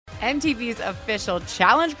MTV's official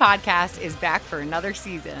Challenge podcast is back for another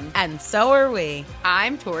season. And so are we.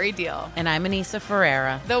 I'm Tori Deal. And I'm Anissa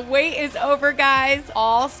Ferreira. The wait is over, guys.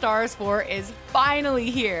 All Stars 4 is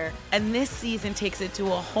finally here. And this season takes it to a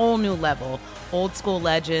whole new level. Old school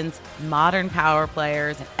legends, modern power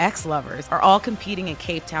players, and ex-lovers are all competing in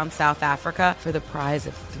Cape Town, South Africa for the prize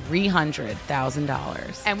of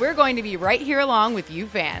 $300,000. And we're going to be right here along with you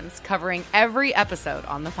fans, covering every episode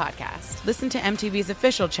on the podcast. Listen to MTV's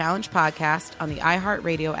official Challenge podcast on the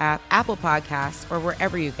iHeartRadio app, Apple Podcasts, or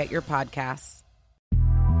wherever you get your podcasts.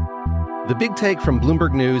 The Big Take from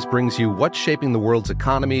Bloomberg News brings you what's shaping the world's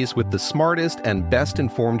economies with the smartest and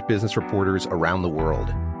best-informed business reporters around the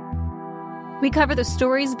world. We cover the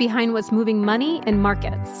stories behind what's moving money and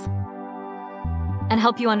markets, and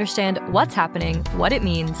help you understand what's happening, what it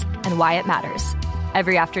means, and why it matters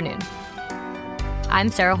every afternoon. I'm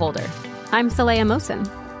Sarah Holder. I'm Saleha Mohsin.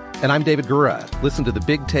 And I'm David Gura. Listen to The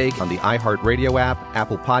Big Take on the iHeartRadio app,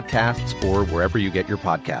 Apple Podcasts, or wherever you get your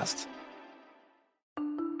podcasts.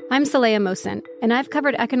 I'm Saleha Mohsin, and I've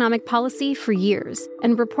covered economic policy for years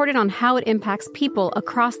and reported on how it impacts people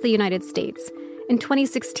across the United States. In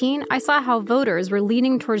 2016, I saw how voters were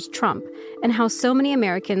leaning towards Trump and how so many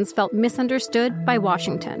Americans felt misunderstood by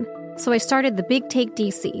Washington. So I started The Big Take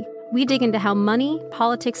DC. We dig into how money,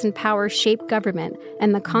 politics, and power shape government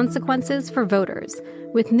and the consequences for voters.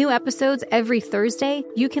 With new episodes every Thursday,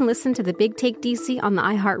 you can listen to The Big Take DC on the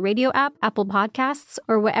iHeartRadio app, Apple Podcasts,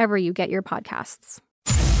 or wherever you get your podcasts.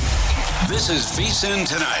 This is VSiN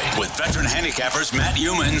Tonight with veteran handicappers Matt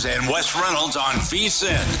Humans and Wes Reynolds on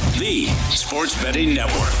VSiN, the sports betting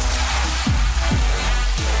network.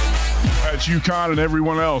 It's UConn and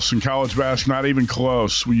everyone else in college basketball, not even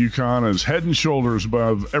close. UConn is head and shoulders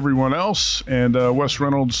above everyone else. And Wes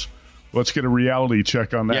Reynolds, let's get a reality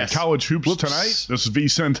check on that. Yes. College hoops tonight. This is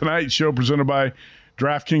VSiN Tonight, show presented by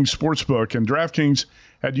DraftKings Sportsbook. And DraftKings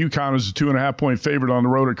had UConn as a 2.5-point favorite on the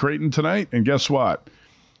road at Creighton tonight. And guess what?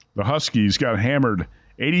 The Huskies got hammered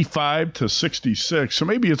 85-66. So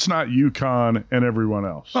maybe it's not UConn and everyone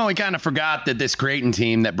else. Well, we kind of forgot that this Creighton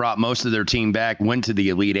team that brought most of their team back went to the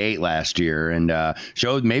Elite Eight last year and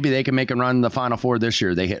showed maybe they can make a run in the Final Four this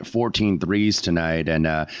year. They hit 14 threes tonight,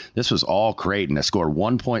 and this was all Creighton. They scored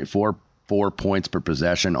 1.44 points per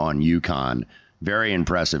possession on UConn. Very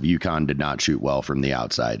impressive. UConn did not shoot well from the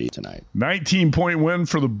outside tonight. 19-point win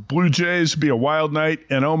for the Blue Jays. Be a wild night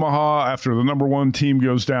in Omaha after the number one team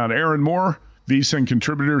goes down. Aaron Moore, VSiN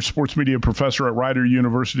contributor, sports media professor at Rider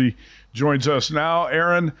University, joins us now.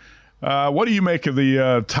 Aaron, what do you make of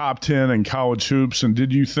the top 10 in college hoops? And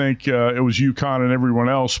did you think it was UConn and everyone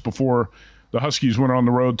else before the Huskies went on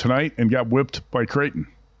the road tonight and got whipped by Creighton?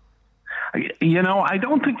 You know, I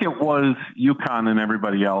don't think it was UConn and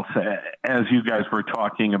everybody else, as you guys were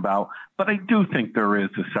talking about, but I do think there is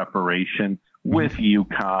a separation with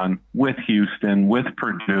UConn, with Houston, with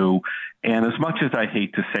Purdue, and as much as I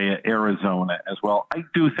hate to say it, Arizona as well. I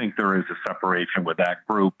do think there is a separation with that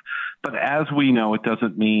group. But as we know, it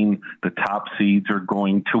doesn't mean the top seeds are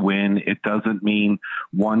going to win. It doesn't mean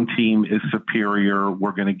one team is superior.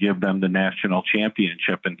 We're going to give them the national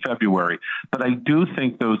championship in February. But I do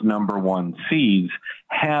think those number one seeds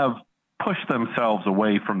have pushed themselves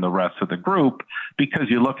away from the rest of the group, because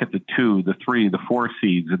you look at the 2, the 3, the 4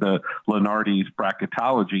 seeds, the Lenardi's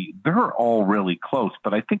bracketology, they're all really close.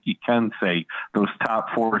 But I think you can say those top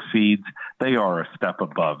 4 seeds, they are a step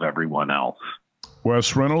above everyone else.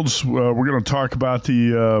 Wes Reynolds, we're going to talk about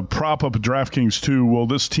the prop up at DraftKings too. Will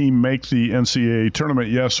this team make the NCAA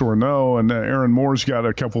tournament, yes or no? And Aaron Moore's got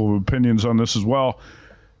a couple of opinions on this as well.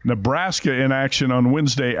 Nebraska in action on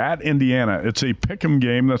Wednesday at Indiana. It's a pick'em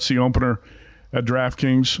game. That's the opener at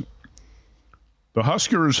DraftKings. The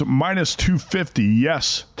Huskers minus 250,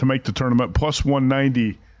 yes, to make the tournament, plus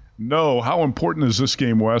 190, no. How important is this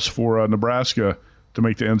game, Wes, for Nebraska to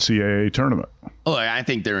make the NCAA tournament? Look, I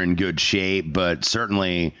think they're in good shape, but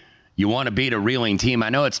certainly you want to beat a reeling team. I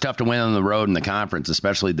know it's tough to win on the road in the conference,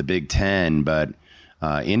 especially the Big Ten, but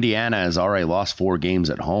Indiana has already lost 4 games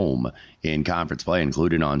at home in conference play,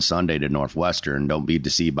 including on Sunday to Northwestern. Don't be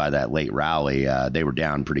deceived by that late rally. They were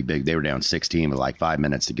down pretty big. They were down 16 with like 5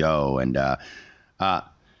 minutes to go. And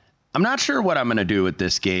I'm not sure what I'm going to do with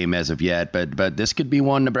this game as of yet, but this could be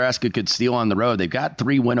one Nebraska could steal on the road. They've got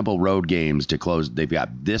 3 winnable road games to close. They've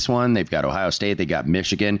got this one. They've got Ohio State. They got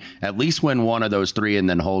Michigan. At least win one of those 3 and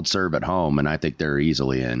then hold serve at home, and I think they're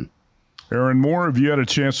easily in. Aaron Moore, have you had a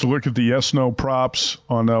chance to look at the yes-no props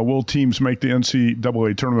on will teams make the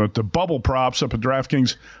NCAA tournament, the bubble props up at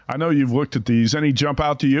DraftKings? I know you've looked at these. Any jump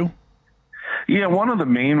out to you? Yeah, one of the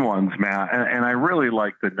main ones, Matt, and I really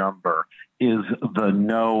like the number, is the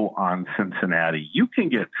no on Cincinnati. You can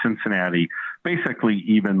get Cincinnati basically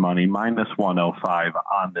even money, minus 105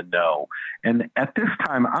 on the no. And at this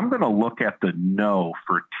time, I'm going to look at the no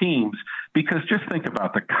for teams, because just think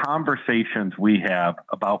about the conversations we have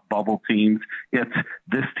about bubble teams. It's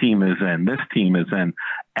this team is in, this team is in.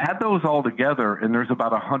 Add those all together, and there's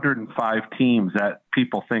about 105 teams that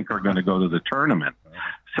people think are going to go to the tournament.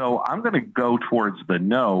 So I'm going to go towards the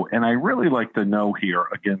no, and I really like the no here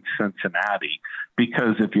against Cincinnati,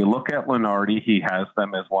 because if you look at Lenardi, he has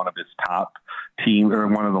them as one of his top teams, or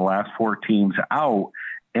one of the last 4 teams out.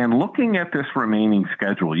 And looking at this remaining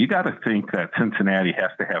schedule, you got to think that Cincinnati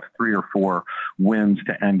has to have 3 or 4 wins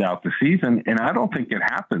to end out the season, and I don't think it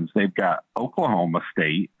happens. They've got Oklahoma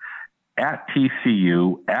State, at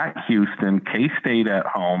TCU, at Houston, K-State at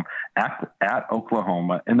home, at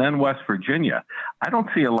Oklahoma, and then West Virginia. I don't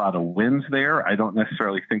see a lot of wins there. I don't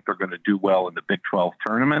necessarily think they're going to do well in the Big 12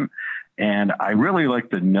 tournament, and I really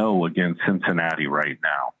like the no against Cincinnati right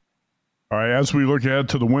now. All right, as we look ahead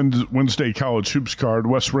to the Wednesday College Hoops card,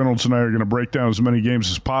 Wes Reynolds and I are going to break down as many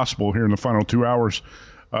games as possible here in the final 2 hours.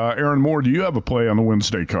 Aaron Moore, do you have a play on the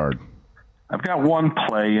Wednesday card? I've got one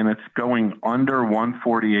play, and it's going under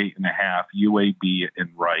 148.5 UAB and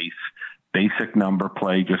Rice. Basic number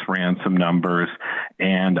play, just ran some numbers,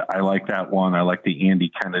 and I like that one. I like the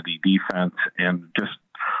Andy Kennedy defense, and just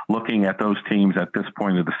looking at those teams at this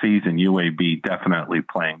point of the season, UAB definitely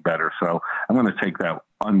playing better. So I'm going to take that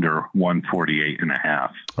under 148.5.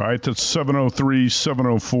 All right, that's 703,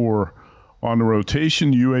 704 on the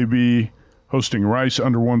rotation. UAB hosting Rice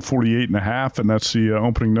under 148.5, and that's the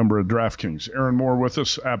opening number of DraftKings. Aaron Moore with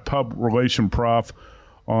us at Pub Relation Prof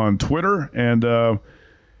on Twitter. And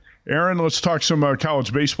Aaron, let's talk some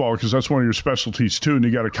college baseball, because that's one of your specialties too. And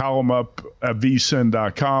you got a column up at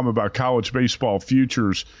VSiN.com about college baseball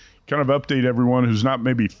futures. Kind of update everyone who's not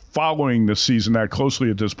maybe following the season that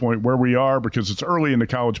closely at this point where we are, because it's early in the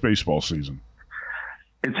college baseball season.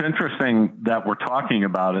 It's interesting that we're talking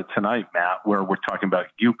about it tonight, Matt, where we're talking about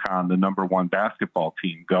UConn, the number 1 basketball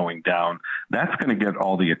team, going down. That's going to get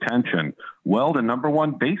all the attention. Well, the number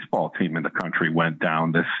 1 baseball team in the country went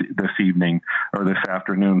down this evening, or this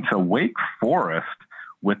afternoon. So Wake Forest,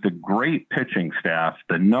 with the great pitching staff,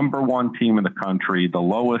 the number 1 team in the country, the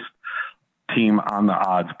lowest team on the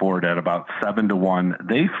odds board at about 7-1.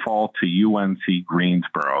 They fall to UNC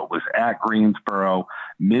Greensboro. It was at Greensboro,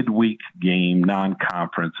 midweek game,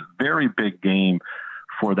 non-conference, very big game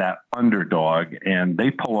for that underdog, and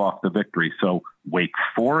they pull off the victory. So Wake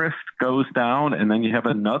Forest goes down, and then you have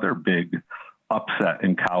another big upset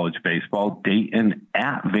in college baseball. Dayton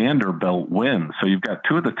at Vanderbilt wins. So you've got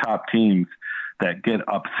 2 of the top teams that get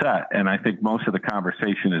upset, and I think most of the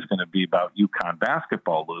conversation is going to be about UConn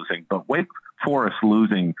basketball losing, but Wake Forest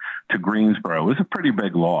losing to Greensboro is a pretty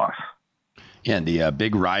big loss. Yeah, the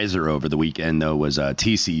big riser over the weekend, though, was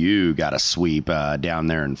TCU got a sweep down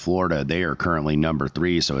there in Florida. They are currently number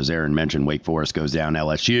 3. So as Aaron mentioned, Wake Forest goes down.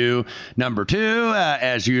 LSU, number 2.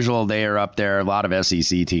 As usual, they are up there. A lot of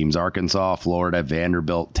SEC teams, Arkansas, Florida,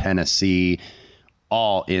 Vanderbilt, Tennessee,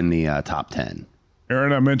 all in the top 10.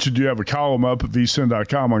 Aaron, I mentioned you have a column up at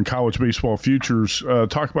VSiN.com on college baseball futures.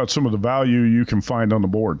 Talk about some of the value you can find on the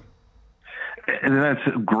board. And that's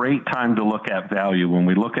a great time to look at value when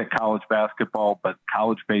we look at college basketball, but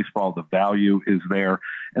college baseball, the value is there.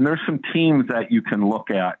 And there's some teams that you can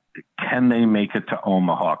look at. Can they make it to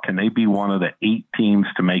Omaha? Can they be one of the 8 teams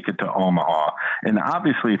to make it to Omaha? And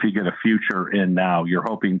obviously, if you get a future in now, you're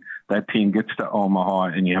hoping that team gets to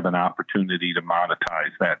Omaha and you have an opportunity to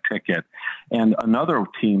monetize that ticket. And another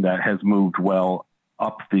team that has moved well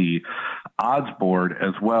up the odds board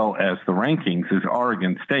as well as the rankings is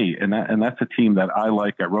Oregon State. And that's a team that I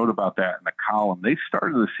like. I wrote about that in the column. They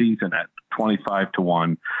started the season at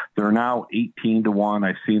 25-1. They're now 18-1.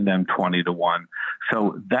 I've seen them 20-1.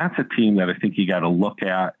 So that's a team that I think you got to look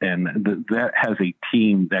at. And that has a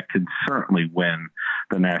team that can certainly win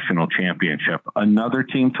the national championship. Another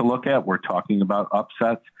team to look at, we're talking about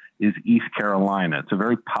upsets, is East Carolina. It's a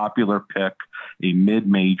very popular pick, a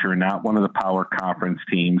mid-major, not one of the power conference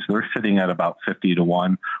teams. They're sitting at about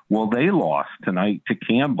 50-1. Well, they lost tonight to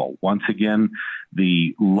Campbell. Once again,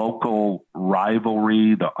 the local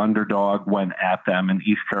rivalry, the underdog went at them, and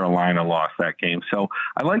East Carolina lost that game. So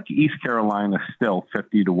I like East Carolina still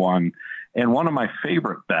 50-1. And one of my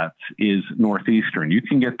favorite bets is Northeastern. You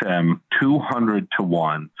can get them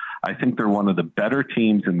 200-1 I think they're one of the better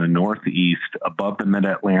teams in the Northeast above the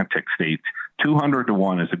Mid-Atlantic states.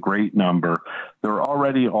 200-1 is a great number. They're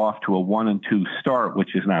already off to a 1-2 start,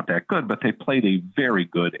 which is not that good, but they played a very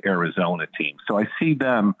good Arizona team. So I see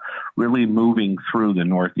them really moving through the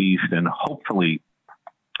Northeast, and hopefully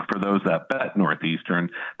for those that bet Northeastern,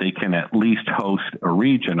 they can at least host a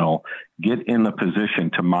regional, get in the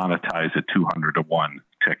position to monetize a 200-1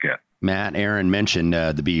 ticket. Matt, Aaron mentioned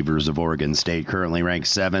the Beavers of Oregon State, currently ranked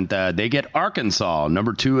 7th. They get Arkansas,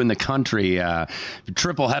 number 2 in the country.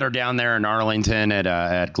 Triple header down there in Arlington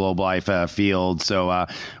at Globe Life Field. So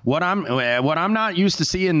what I'm not used to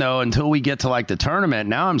seeing, though, until we get to like the tournament,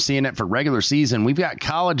 now I'm seeing it for regular season. We've got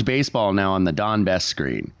college baseball now on the Don Best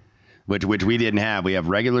screen, which we didn't have. We have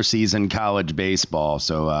regular season college baseball,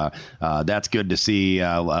 so that's good to see.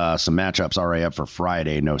 Some matchups already up for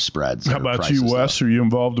Friday, no spreads. How about you, Wes? Are you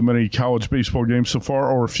involved in many college baseball games so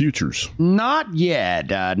far, or futures? Not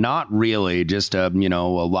yet. Not really. Just a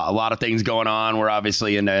lot of things going on. We're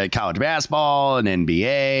obviously into college basketball and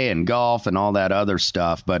NBA and golf and all that other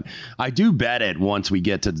stuff. But I do bet it once we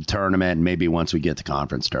get to the tournament, and maybe once we get to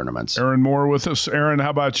conference tournaments. Aaron Moore with us. Aaron, how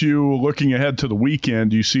about you? Looking ahead to the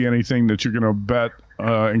weekend, do you see anything that you're going to bet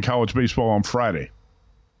in college baseball on Friday?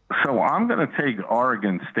 So I'm going to take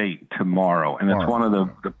Oregon State tomorrow, and it's one of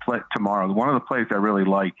the tomorrow. One of the plays I really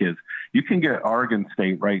like is you can get Oregon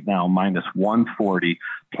State right now minus 140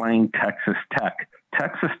 playing Texas Tech.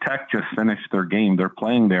 Texas Tech just finished their game. They're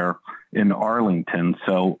playing there in Arlington.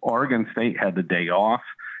 So Oregon State had the day off.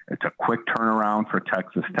 It's a quick turnaround for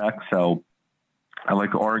Texas Tech. So I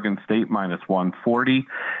like Oregon State minus 140.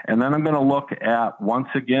 And then I'm going to look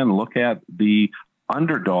at the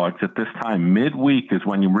underdogs at this time. Midweek is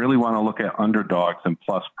when you really want to look at underdogs and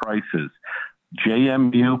plus prices.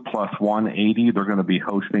 JMU plus 180. They're going to be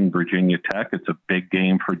hosting Virginia Tech. It's a big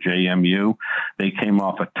game for JMU. They came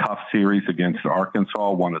off a tough series against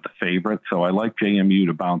Arkansas, one of the favorites. So I like JMU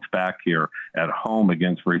to bounce back here at home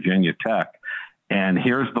against Virginia Tech. And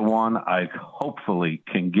here's the one I hopefully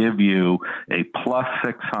can give you a plus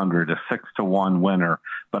 600, a 6-1 winner.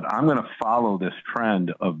 But I'm going to follow this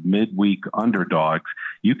trend of midweek underdogs.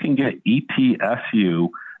 You can get ETSU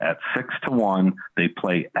at 6-1. They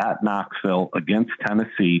play at Knoxville against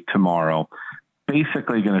Tennessee tomorrow.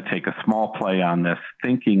 Basically going to take a small play on this,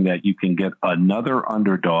 thinking that you can get another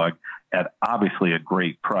underdog at obviously a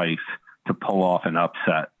great price to pull off an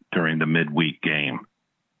upset during the midweek game.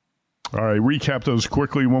 All right, recap those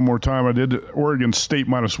quickly one more time. I did Oregon State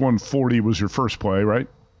minus 140 was your first play, right?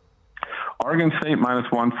 Oregon State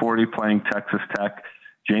minus 140 playing Texas Tech.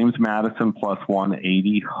 James Madison plus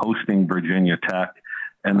 180 hosting Virginia Tech.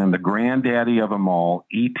 And then the granddaddy of them all,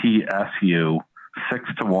 ETSU,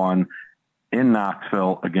 6-1 in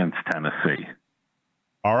Knoxville against Tennessee.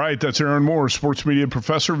 All right, that's Aaron Moore, sports media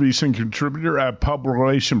professor, VSiN contributor at Pub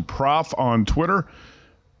Relation Prof on Twitter.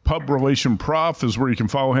 Pub Relation Prof is where you can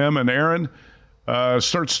follow him. And Aaron,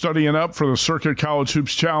 start studying up for the Circuit College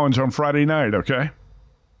Hoops Challenge on Friday night, okay?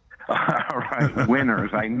 All right, winners.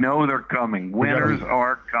 I know they're coming. Winners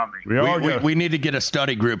are coming. We need to get a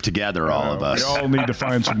study group together, all of us. We all need to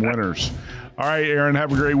find some winners. All right, Aaron,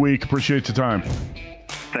 have a great week. Appreciate the time.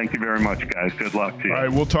 Thank you very much, guys. Good luck to you. All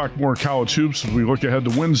right, we'll talk more college hoops as we look ahead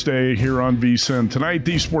to Wednesday here on VSiN tonight,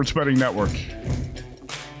 the Sports Betting Network.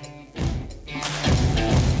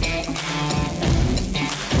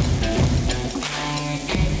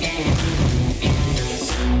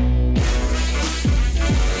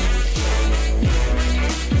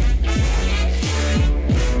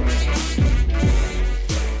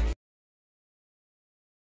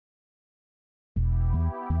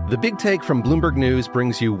 The Big Take from Bloomberg News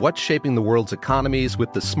brings you what's shaping the world's economies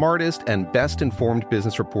with the smartest and best-informed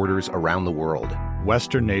business reporters around the world.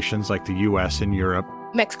 Western nations like the U.S. and Europe.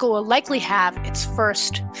 Mexico will likely have its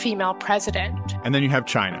first female president. And then you have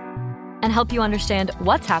China. And help you understand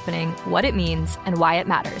what's happening, what it means, and why it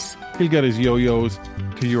matters. He'll get his yo-yos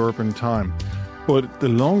to Europe in time. But the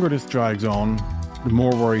longer this drags on, the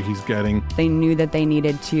more worry he's getting. They knew that they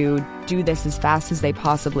needed to do this as fast as they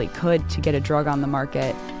possibly could to get a drug on the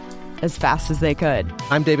market as fast as they could.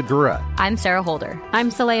 I'm David Gura. I'm Sarah Holder. I'm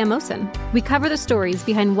Saleha Mohsen. We cover the stories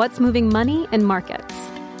behind what's moving money and markets.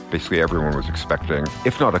 Basically, everyone was expecting,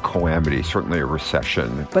 if not a calamity, certainly a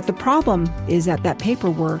recession. But the problem is that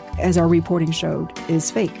paperwork, as our reporting showed, is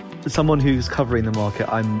fake. As someone who's covering the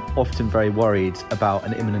market, I'm often very worried about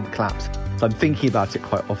an imminent collapse. So I'm thinking about it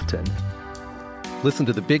quite often. Listen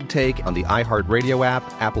to The Big Take on the iHeartRadio app,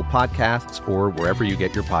 Apple Podcasts, or wherever you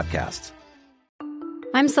get your podcasts.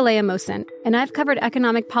 I'm Saleha Mohsen, and I've covered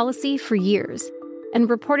economic policy for years and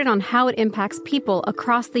reported on how it impacts people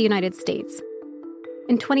across the United States.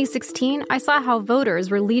 In 2016, I saw how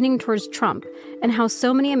voters were leaning towards Trump and how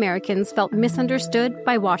so many Americans felt misunderstood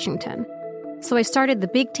by Washington. So I started the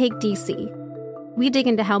Big Take DC. We dig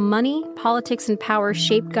into how money, politics, and power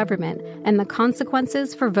shape government and the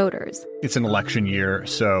consequences for voters. It's an election year,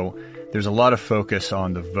 so there's a lot of focus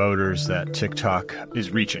on the voters that TikTok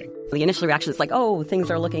is reaching. The initial reaction is like, oh,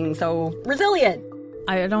 things are looking so resilient.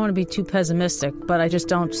 I don't want to be too pessimistic, but I just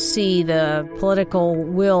don't see the political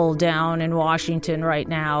will down in Washington right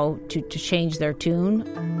now to change their tune.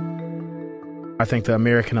 I think the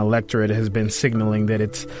American electorate has been signaling that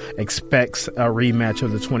it expects a rematch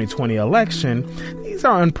of the 2020 election. These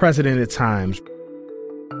are unprecedented times.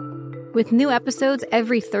 With new episodes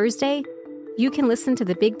every Thursday, you can listen to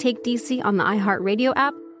the Big Take DC on the iHeartRadio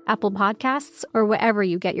app, Apple Podcasts, or wherever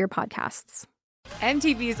you get your podcasts.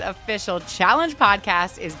 MTV's official Challenge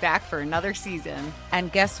podcast is back for another season.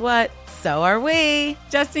 And guess what? So are we.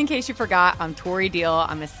 Just in case you forgot, I'm Tori Deal.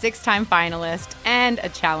 I'm a 6-time finalist and a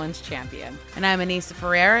Challenge champion. And I'm Anissa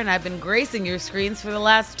Ferreira, and I've been gracing your screens for the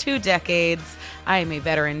last 2 decades. I am a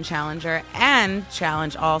veteran challenger and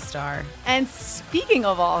Challenge All-Star. And speaking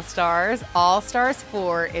of All-Stars, All-Stars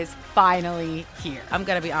 4 is finally here. I'm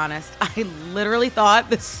going to be honest. I literally thought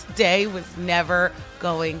this day was never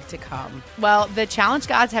going to come. Well, the Challenge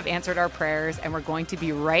gods have answered our prayers, and we're going to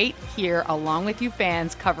be right here along with you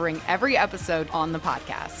fans covering every episode on the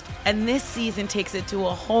podcast. And this season takes it to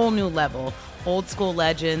a whole new level. Old school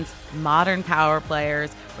legends, modern power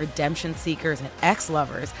players, redemption seekers, and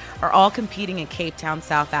ex-lovers are all competing in Cape Town,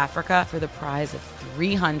 South Africa for the prize of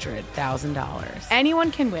 $300,000.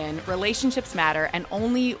 Anyone can win, relationships matter, and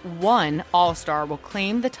only one All-Star will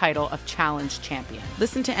claim the title of Challenge champion.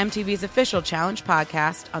 Listen to MTV's official Challenge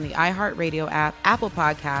podcast on the iHeartRadio app, Apple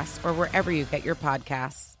Podcasts, or wherever you get your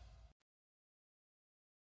podcasts.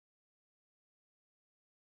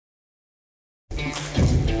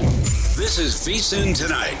 This is VSiN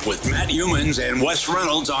Tonight with Matt Humans and Wes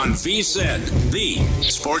Reynolds on VSiN, the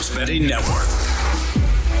sports betting network.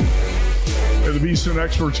 Hey, the VSiN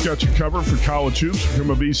experts got you covered for college hoops.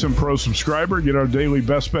 Become a VSiN Pro subscriber. Get our daily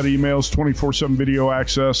best bet emails, 24/7 video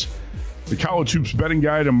access, the college hoops betting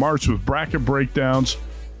guide in March with bracket breakdowns.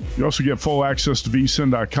 You also get full access to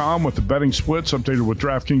VSiN.com with the betting splits updated with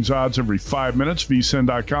DraftKings odds every 5 minutes.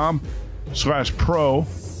 VSiN.com/pro.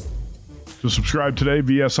 To subscribe today,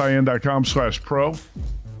 VSIN.com/pro.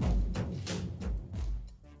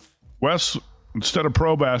 Wes, instead of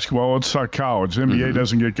pro basketball, let's talk college. The NBA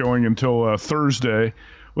doesn't get going until Thursday.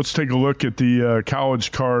 Let's take a look at the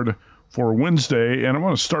college card for Wednesday. And I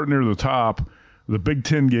want to start near the top, the Big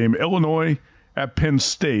Ten game. Illinois at Penn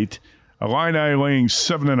State. Illini laying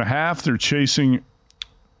 7.5. They're chasing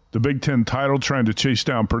the Big Ten title, trying to chase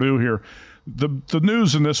down Purdue here. The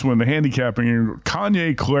news in this one, the handicapping,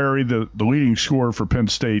 Kanye Clary, the leading scorer for Penn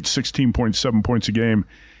State, 16.7 points a game,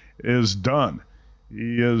 is done.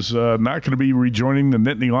 He is not going to be rejoining the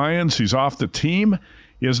Nittany Lions. He's off the team.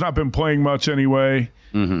 He has not been playing much anyway,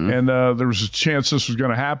 and there was a chance this was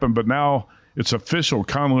going to happen, but now it's official.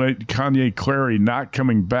 Kanye Clary not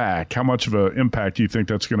coming back. How much of an impact do you think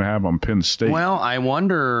that's going to have on Penn State? Well, I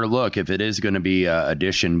wonder, look, if it is going to be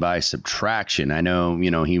addition by subtraction. I know,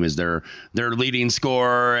 he was their leading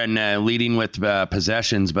scorer and leading with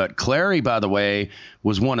possessions, but Clary, by the way,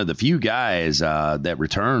 was one of the few guys that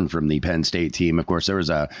returned from the Penn State team. Of course, there was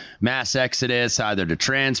a mass exodus, either to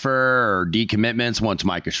transfer or decommitments once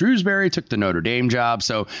Micah Shrewsbury took the Notre Dame job.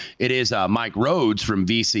 So it is Mike Rhodes from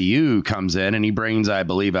VCU comes in, and he brings, I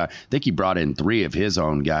believe, I think he brought in 3 of his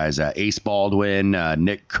own guys, Ace Baldwin,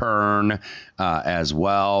 Nick Kern as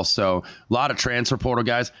well. So a lot of transfer portal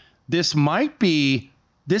guys. This might be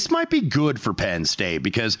good for Penn State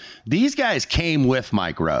because these guys came with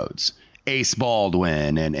Mike Rhodes. Ace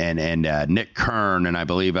Baldwin and Nick Kern, and I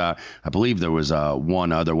believe there was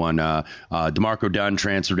one other one. DeMarco Dunn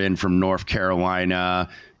transferred in from North Carolina,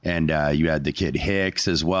 and you had the kid Hicks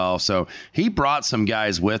as well. So he brought some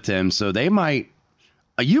guys with him. So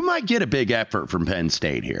you might get a big effort from Penn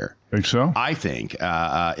State here. Think so? I think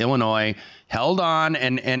Illinois held on,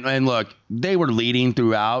 and look, they were leading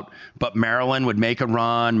throughout, but Maryland would make a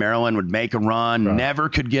run. Never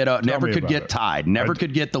could get tied. Never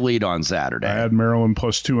could get the lead on Saturday. I had Maryland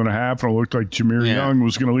plus 2.5, and it looked like Jameer Young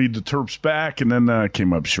was going to lead the Terps back, and then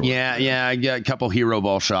came up short. Yeah, I got a couple hero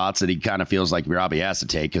ball shots that he kind of feels like Robbie has to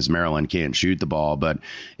take because Maryland can't shoot the ball. But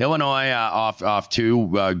Illinois off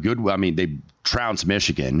 2 good. I mean, they trounced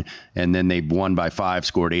Michigan, and then they won by 5,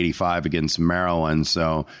 scored 85 against Maryland.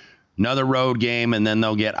 So another road game, and then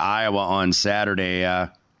they'll get Iowa on Saturday.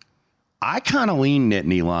 I kind of lean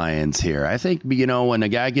Nittany Lions here. I think, when a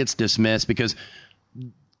guy gets dismissed, because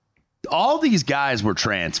all these guys were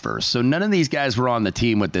transfers, so none of these guys were on the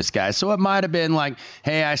team with this guy. So it might have been like,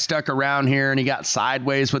 hey, I stuck around here, and he got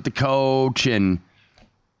sideways with the coach. And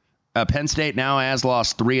Penn State now has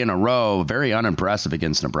lost 3 in a row. Very unimpressive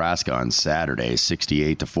against Nebraska on Saturday,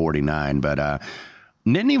 68-49. But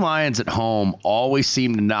Nittany Lions at home always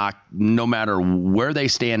seem to knock, no matter where they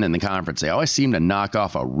stand in the conference, they always seem to knock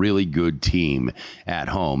off a really good team at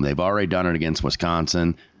home. They've already done it against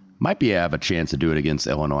Wisconsin. Might have a chance to do it against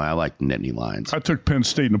Illinois. I like the Nittany Lions. I took Penn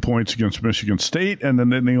State in the points against Michigan State, and the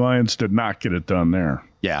Nittany Lions did not get it done there.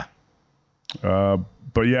 Yeah.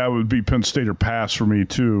 But, yeah, it would be Penn State or pass for me,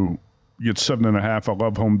 too. You get 7.5. I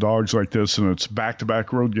love home dogs like this, and it's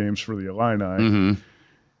back-to-back road games for the Illini.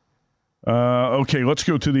 Mm-hmm. Okay, let's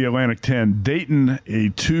go to the Atlantic 10. Dayton, a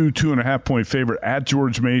 2.5-point favorite at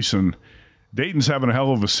George Mason. Dayton's having a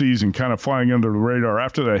hell of a season, kind of flying under the radar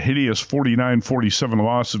after that hideous 49-47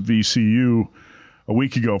 loss of VCU a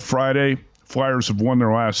week ago Friday. Flyers have won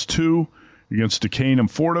their last 2 against Duquesne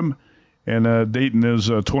and Fordham, and Dayton is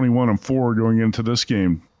 21-4 going into this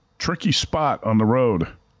game. Tricky spot on the road.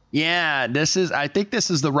 Yeah, I think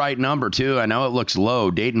this is the right number, too. I know it looks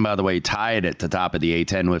low. Dayton, by the way, tied at the top of the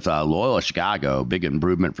A10 with Loyola Chicago. Big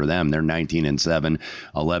improvement for them. They're 19-7,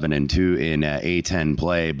 11-2 in A10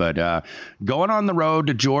 play. But going on the road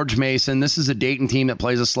to George Mason, this is a Dayton team that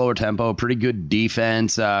plays a slower tempo, pretty good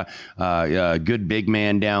defense, good big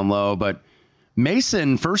man down low. But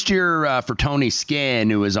Mason, first year for Tony Skinn,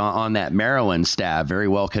 who was on that Maryland staff, very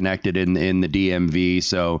well connected in the DMV.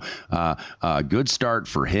 So good start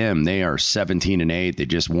for him. They are 17-8. They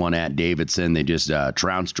just won at Davidson. They just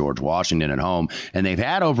trounced George Washington at home, and they've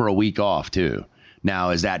had over a week off too.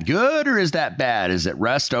 Now, is that good or is that bad? Is it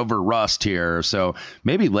rest over rust here? So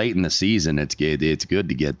maybe late in the season, it's good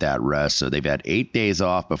to get that rest. So they've had 8 days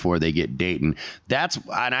off before they get Dayton.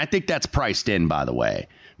 And I think that's priced in, by the way,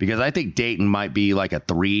 because I think Dayton might be like a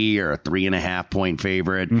 3 or a 3.5 point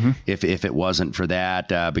favorite if it wasn't for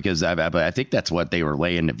that, because I think that's what they were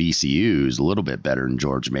laying to VCU's, a little bit better than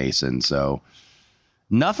George Mason. So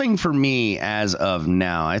nothing for me as of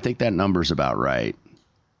now. I think that number's about right.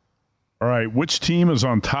 All right, which team is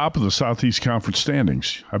on top of the Southeast Conference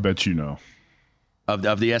standings? I bet you know.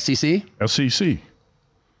 Of the SEC? SEC.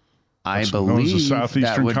 I believe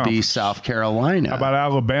that would be South Carolina. How about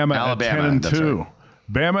Alabama at 10-2? Right.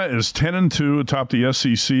 Bama is 10-2 atop the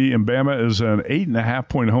SEC, and Bama is an 8.5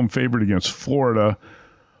 point home favorite against Florida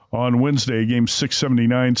on Wednesday, game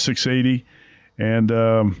 679, 680. And,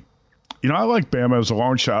 I like Bama as a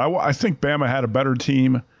long shot. I think Bama had a better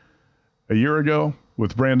team a year ago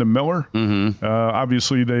with Brandon Miller.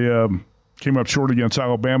 Obviously, they came up short against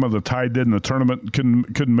Alabama. The Tide did in the tournament.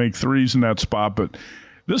 Couldn't make threes in that spot. But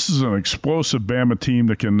this is an explosive Bama team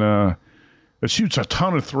that can that shoots a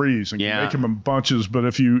ton of threes and can make them in bunches. But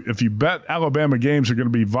if you bet Alabama games are going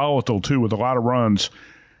to be volatile, too, with a lot of runs,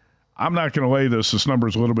 I'm not going to lay this. This number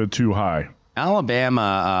is a little bit too high.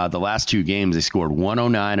 Alabama, the last 2 games, they scored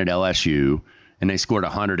 109 at LSU. And they scored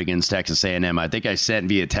 100 against Texas A&M. I think I sent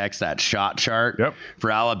via text that shot chart for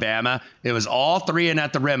Alabama. It was all 3 and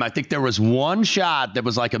at the rim. I think there was one shot that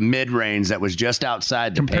was like a mid-range that was just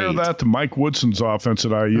outside the paint. Compare that to Mike Woodson's offense at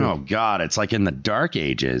IU. Oh, God. It's like in the dark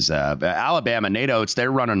ages. Alabama, Nate Oates,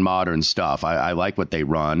 they're running modern stuff. I like what they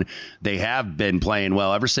run. They have been playing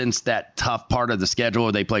well ever since that tough part of the schedule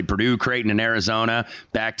where they played Purdue, Creighton, and Arizona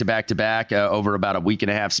back-to-back over about a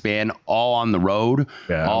week-and-a-half span, all on the road,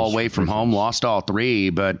 all away from home, lost all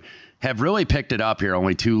 3, but have really picked it up here.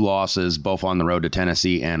 Only 2 losses, both on the road to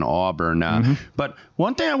Tennessee and Auburn. But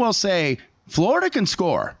one thing I will say, Florida can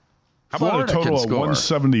score. How about a total of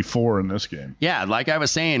 174 in this game? Yeah, like I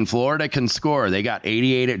was saying, Florida can score. They got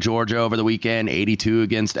 88 at Georgia over the weekend, 82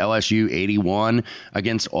 against LSU, 81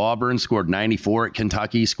 against Auburn, scored 94 at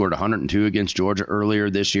Kentucky, scored 102 against Georgia earlier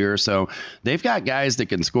this year. So they've got guys that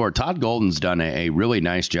can score. Todd Golden's done a really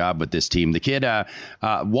nice job with this team. The kid,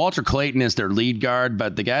 Walter Clayton is their lead guard,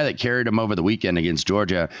 but the guy that carried him over the weekend against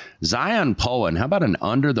Georgia, Zion Pullen, how about an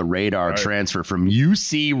under-the-radar transfer from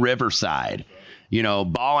UC Riverside?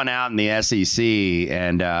 Balling out in the SEC,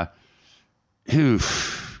 and I'm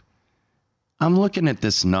looking at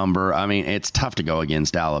this number. I mean, it's tough to go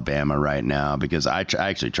against Alabama right now because I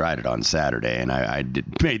actually tried it on Saturday, and I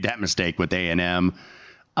made that mistake with A&M.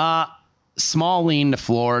 Small lean to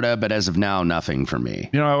Florida, but as of now, nothing for me.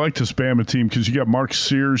 I like this Bama team because you got Mark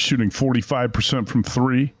Sears shooting 45% from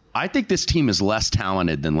 3. I think this team is less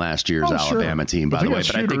talented than last year's Alabama team, by the way,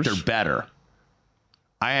 but I think they're better.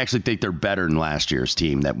 I actually think they're better than last year's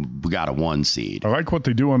team that got a 1 seed. I like what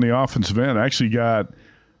they do on the offensive end. I actually got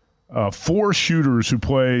 4 shooters who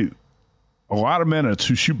play a lot of minutes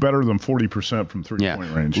who shoot better than 40% from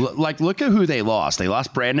three-point range. Look at who they lost. They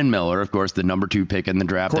lost Brandon Miller, of course, the number 2 pick in the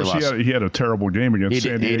draft. Of course, he had a terrible game against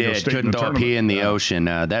San Diego State. Couldn't throw a pea in the ocean.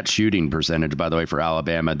 That shooting percentage, by the way, for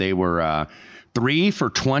Alabama, they were 3 for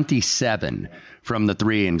 27 from the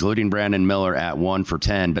 3, including Brandon Miller at 1 for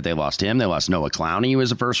 10. But they lost him. They lost Noah Clowney, who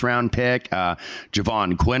was a first-round pick.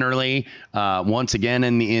 Javon Quinterly, once again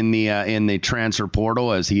in the transfer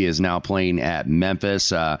portal, as he is now playing at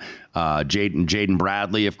Memphis. Jaden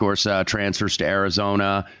Bradley, of course, transfers to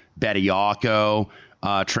Arizona. Bediako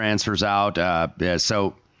transfers out.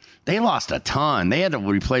 So they lost a ton. They had to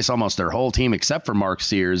replace almost their whole team except for Mark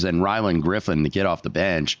Sears and Rylan Griffin to get off the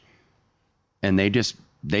bench. And they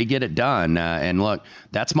get it done. And look,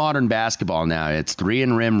 that's modern basketball now. It's 3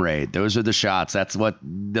 and rim rate. Those are the shots. That's what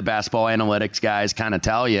the basketball analytics guys kind of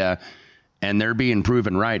tell you. And they're being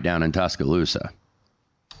proven right down in Tuscaloosa.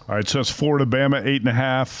 All right, so it's Florida, Bama,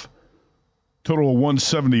 8.5. Total of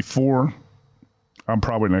 174. I'm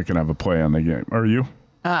probably not going to have a play on the game. Are you?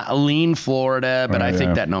 Lean Florida, but I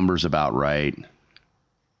think that number's about right.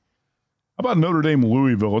 How about Notre Dame,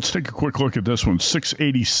 Louisville? Let's take a quick look at this one.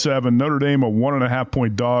 687. Notre Dame, a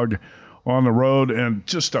 1.5-point dog on the road, and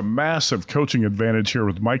just a massive coaching advantage here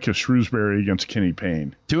with Micah Shrewsbury against Kenny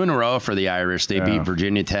Payne. 2 in a row for the Irish. They beat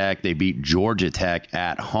Virginia Tech. They beat Georgia Tech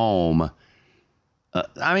at home.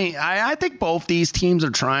 I think both these teams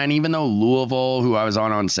are trying, even though Louisville, who I was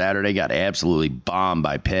on Saturday, got absolutely bombed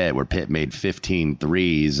by Pitt, where Pitt made 15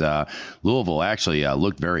 threes. Louisville actually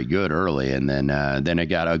looked very good early, and then it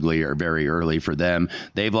got uglier very early for them.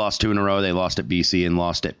 They've lost 2 in a row. They lost at BC and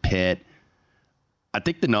lost at Pitt. I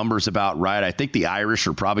think the number's about right. I think the Irish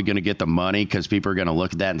are probably going to get the money because people are going to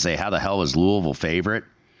look at that and say, how the hell is Louisville favorite?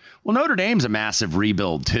 Well, Notre Dame's a massive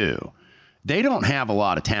rebuild, too. They don't have a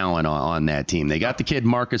lot of talent on that team. They got the kid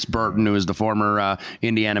Marcus Burton, who is the former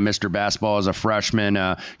Indiana Mr. Basketball as a freshman.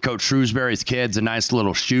 Coach Shrewsbury's kid's a nice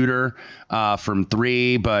little shooter from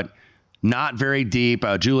 3, but not very deep.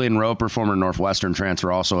 Julian Roper, former Northwestern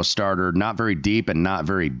transfer, also a starter. Not very deep and not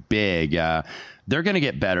very big. They're going to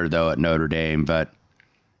get better, though, at Notre Dame. But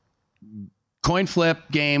coin flip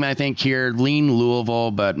game, I think, here. Lean Louisville,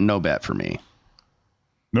 but no bet for me.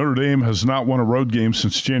 Notre Dame has not won a road game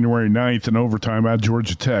since January 9th in overtime at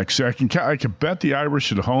Georgia Tech. See, I can bet the Irish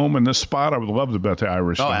at home in this spot. I would love to bet the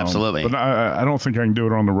Irish at home. Absolutely. But I don't think I can do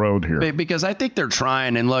it on the road here. Because I think they're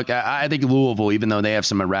trying. And look, I think Louisville, even though they have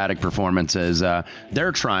some erratic performances,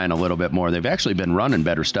 they're trying a little bit more. They've actually been running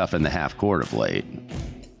better stuff in the half court of late.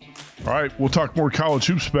 All right, we'll talk more college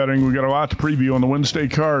hoops betting. We got a lot to preview on the Wednesday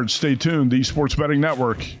card. Stay tuned. The Sports Betting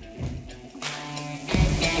Network.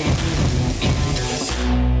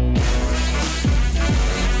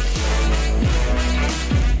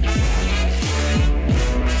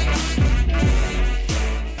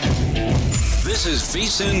 This is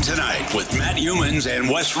VSiN Tonight with Matt Humans and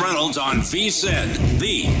Wes Reynolds on VSiN,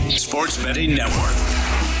 the Sports Betting Network.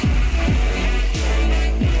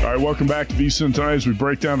 All right, welcome back to VSiN Tonight as we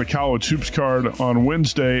break down the college hoops card on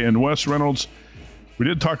Wednesday. And Wes Reynolds, we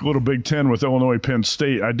did talk a little Big Ten with Illinois Penn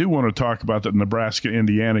State. I do want to talk about the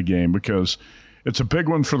Nebraska-Indiana game because it's a big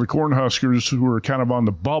one for the Cornhuskers, who are kind of on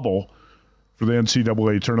the bubble for the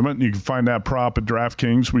NCAA tournament. And you can find that prop at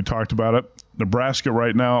DraftKings. We talked about it. Nebraska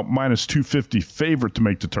right now, minus 250 favorite to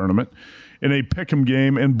make the tournament in a pick'em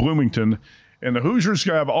game in Bloomington. And the Hoosiers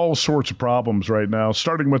have all sorts of problems right now,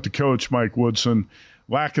 starting with the coach, Mike Woodson,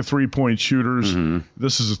 lack of three-point shooters. Mm-hmm.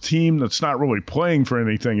 This is a team that's not really playing for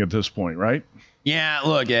anything at this point, right? Yeah,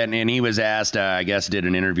 look, and he was asked, I guess, did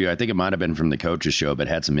an interview. I think it might have been from the coach's show, but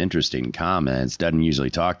had some interesting comments. Doesn't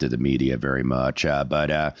usually talk to the media very much,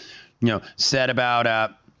 but said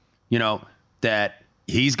about, that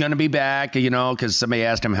he's going to be back, because somebody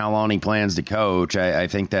asked him how long he plans to coach. I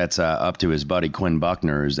think that's up to his buddy Quinn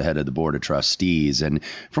Buckner, who's the head of the board of trustees. And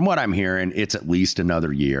from what I'm hearing, it's at least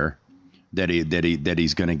another year that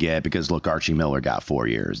he's going to get, because look, Archie Miller got 4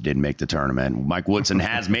 years, didn't make the tournament. Mike Woodson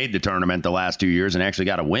has made the tournament the last 2 years and actually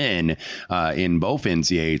got a win in both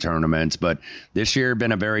NCAA tournaments. But this year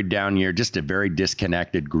been a very down year, just a very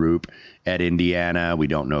disconnected group at Indiana. We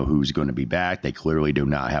don't know who's going to be back. They clearly do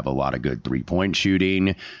not have a lot of good 3-point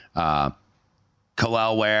shooting.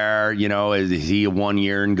 Kalel Ware, is he 1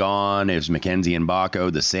 year and gone? Is Mackenzie and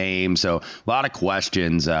Baco the same? So a lot of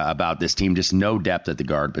questions about this team. Just no depth at the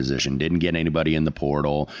guard position. Didn't get anybody in the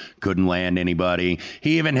portal. Couldn't land anybody.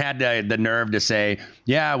 He even had the nerve to say,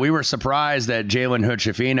 yeah, we were surprised that Jalen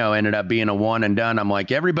Hood-Schifino ended up being a one and done. I'm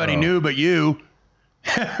like, everybody knew but you.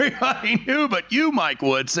 Everybody knew but you, Mike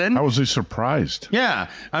Woodson. How was he surprised? Yeah.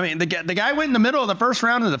 I mean, the guy went in the middle of the first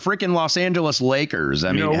round of the freaking Los Angeles Lakers.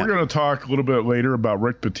 I mean, we're going to talk a little bit later about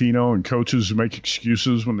Rick Pitino and coaches who make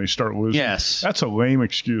excuses when they start losing. Yes. That's a lame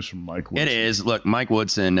excuse from Mike Woodson. It is. Look, Mike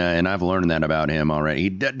Woodson, and I've learned that about him already. He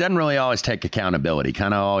doesn't really always take accountability.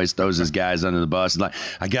 Kind of always throws his guys under the bus. Like,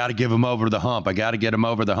 I got to give him over the hump. I got to get him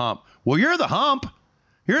over the hump. Well, you're the hump.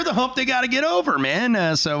 You're the hump they got to get over, man.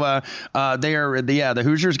 The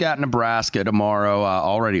Hoosiers got Nebraska tomorrow.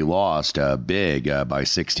 Already lost big by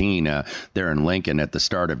 16 there in Lincoln at the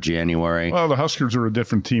start of January. Well, the Huskers are a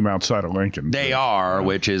different team outside of Lincoln. They are,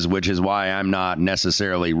 which is why I'm not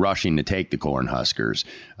necessarily rushing to take the Cornhuskers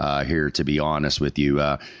here, to be honest with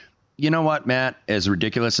you. You know what, Matt? As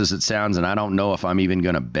ridiculous as it sounds, and I don't know if I'm even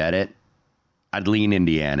going to bet it, I'd lean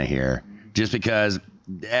Indiana here just because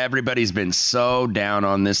everybody's been so down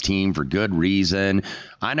on this team for good reason.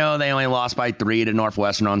 I know they only lost by 3 to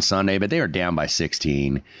Northwestern on Sunday, but they were down by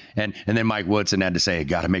 16. And then Mike Woodson had to say,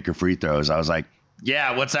 got to make your free throws. I was like,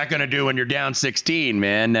 yeah, what's that going to do when you're down 16,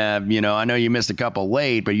 man? I know you missed a couple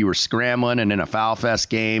late, but you were scrambling and in a foul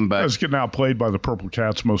fest game. But I was getting outplayed by the Purple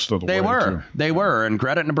Cats most of the way. They were. And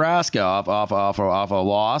credit Nebraska off a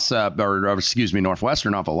loss,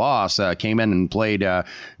 Northwestern off a loss, came in and played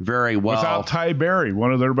very well. Without Ty Berry,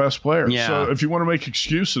 one of their best players. Yeah. So if you want to make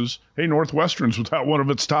excuses, hey, Northwestern's without one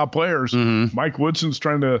of its top players. Mm-hmm. Mike Woodson's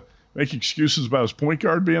trying to make excuses about his point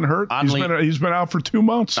guard being hurt. He's been out for 2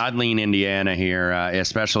 months. I'd lean Indiana here,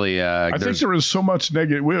 especially. I think there is so much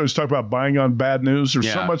negative. We always talk about buying on bad news. There's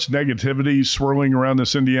so much negativity swirling around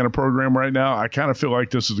this Indiana program right now. I kind of feel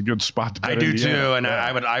like this is a good spot to bet. I do too, and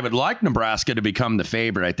I would like Nebraska to become the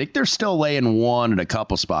favorite. I think they're still laying one at a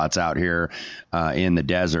couple spots out here in the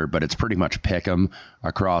desert, but it's pretty much pick 'em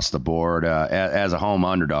across the board. As a home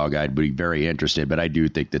underdog, I'd be very interested, but I do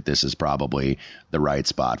think that this is probably the right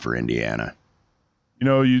spot for Indiana.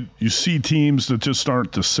 You see teams that just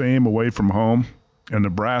aren't the same away from home, and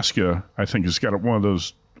Nebraska, I think, has got one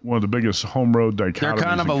of the biggest home road dichotomies. They're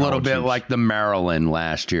kind of a little bit like the Maryland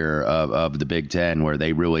last year of the Big Ten, where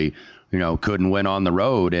they really couldn't win on the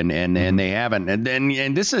road, and they haven't.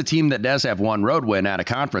 And this is a team that does have one road win out of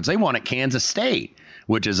conference. They won at Kansas State,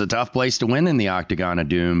 which is a tough place to win in the Octagon of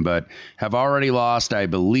Doom, but have already lost, I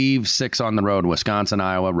believe, 6 on the road: Wisconsin,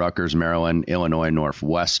 Iowa, Rutgers, Maryland, Illinois,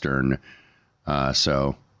 Northwestern.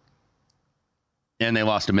 And they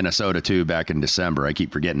lost to Minnesota, too, back in December. I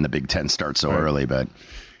keep forgetting the Big Ten starts so early, but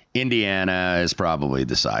Indiana is probably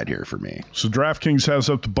the side here for me. So DraftKings has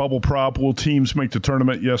up the bubble prop. Will teams make the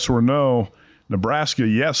tournament, yes or no? Nebraska,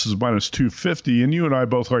 yes, is minus 250. And you and I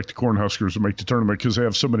both like the Cornhuskers to make the tournament because they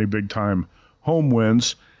have so many big-time home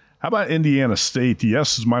wins. How about Indiana State? The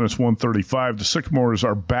yes is minus 135. The Sycamores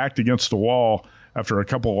are backed against the wall after a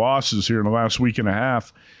couple losses here in the last week and a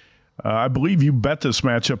half. I believe you bet this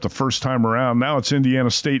matchup the first time around. Now it's Indiana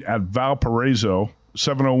State at Valparaiso,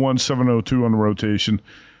 701, 702 on the rotation.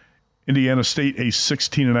 Indiana State, a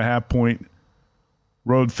 16.5-point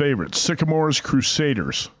road favorite. Sycamores,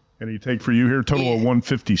 Crusaders. Any take for you here? Total of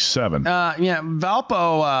 157.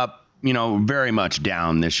 Valpo, very much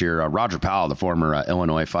down this year. Roger Powell, the former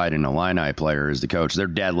Illinois Fighting Illini player, is the coach. They're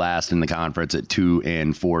dead last in the conference at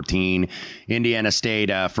 2-14. Indiana State,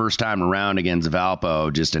 first time around against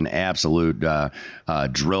Valpo, just an absolute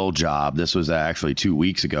drill job. This was actually 2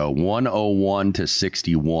 weeks ago,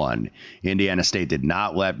 101-61. Indiana State did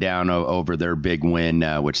not let down over their big win,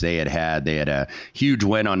 which they had. They had a huge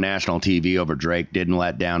win on national TV over Drake. Didn't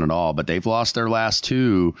let down at all, but they've lost their last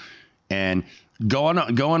 2, and Going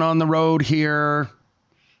on the road here,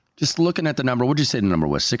 just looking at the number, what did you say the number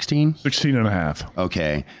was, 16? 16.5.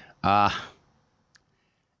 Okay.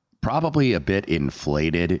 Probably a bit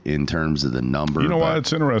inflated in terms of the number. You know what?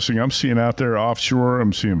 It's interesting. I'm seeing out there offshore,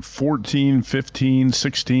 I'm seeing 14, 15,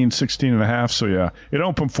 16, 16.5. So, yeah, it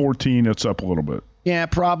opened 14. It's up a little bit. Yeah,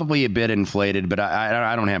 probably a bit inflated, but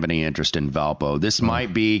I don't have any interest in Valpo. This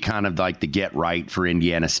might be kind of like the get right for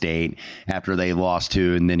Indiana State after they lost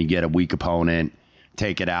 2, and then you get a weak opponent,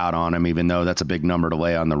 take it out on them, even though that's a big number to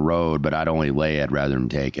lay on the road, but I'd only lay it rather than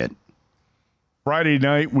take it. Friday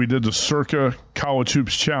night, we did the Circa College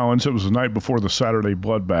Hoops Challenge. It was the night before the Saturday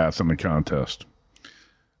bloodbath in the contest.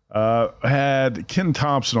 Had Ken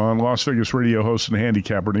Thompson on, Las Vegas radio host and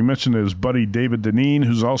handicapper, and he mentioned his buddy David Deneen,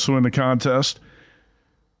 who's also in the contest.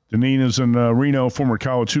 Deneen is in Reno, former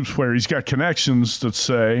college hoops player. He's got connections that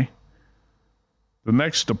say the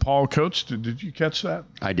next DePaul coach. Did you catch that?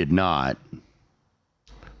 I did not.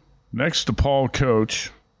 Next DePaul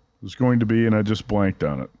coach is going to be, and I just blanked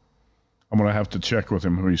on it. I'm going to have to check with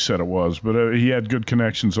him who he said it was, but he had good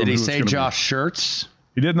connections. Did he say Josh Schertz?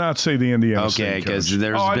 He did not say the Indiana State coach. Okay, because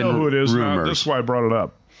there's I been know who it is. rumors. That's why I brought it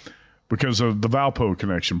up, because of the Valpo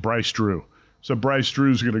connection, Bryce Drew. So Bryce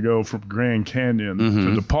Drew's going to go from Grand Canyon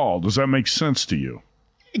to DePaul. Does that make sense to you?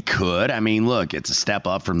 It could. I mean, look, it's a step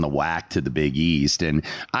up from the WAC to the Big East. And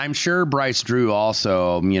I'm sure Bryce Drew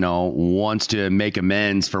also, wants to make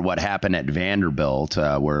amends for what happened at Vanderbilt,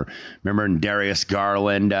 where, remember, Darius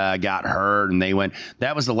Garland got hurt and they went.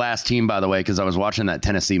 That was the last team, by the way, because I was watching that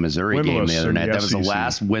Tennessee-Missouri game the other night. That was the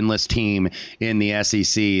last winless team in the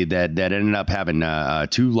SEC that ended up having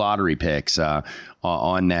 2 lottery picks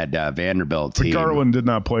on that Vanderbilt team. But Garland did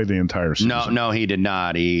not play the entire season. No, he did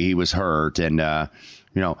not. He was hurt. And,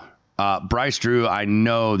 Bryce Drew, I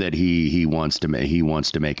know that he wants to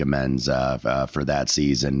make amends for that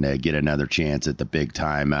season, get another chance at the big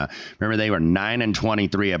time. Remember, they were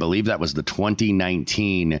 9-23. I believe that was the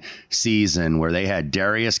 2019 season where they had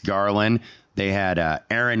Darius Garland. They had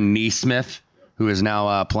Aaron Nesmith, who is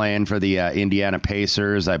now playing for the Indiana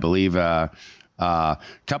Pacers. I believe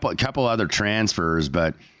couple other transfers,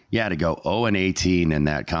 but yeah, to go 0-18 in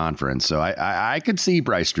that conference. So I could see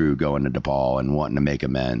Bryce Drew going to DePaul and wanting to make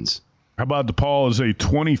amends. How about DePaul is a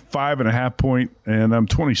 25.5 point, and I'm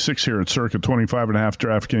 26 here at Circa, 25.5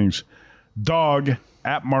 DraftKings dog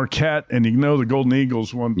at Marquette, and the Golden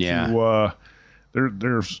Eagles want to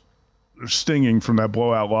they're stinging from that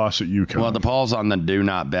blowout loss at UConn. Well, DePaul's on the do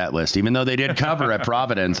not bet list, even though they did cover at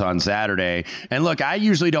Providence on Saturday. And look, I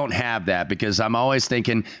usually don't have that because I'm always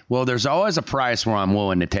thinking, well, there's always a price where I'm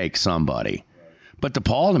willing to take somebody. But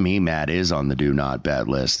DePaul, to me, Matt, is on the do not bet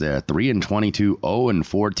list. They're 3-22,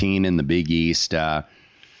 0-14 in the Big East.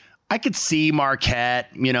 I could see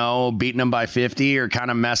Marquette, beating them by 50 or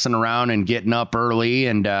kind of messing around and getting up early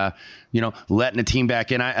and, letting a team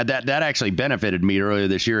back in. That actually benefited me earlier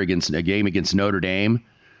this year against a game against Notre Dame,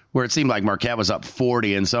 where it seemed like Marquette was up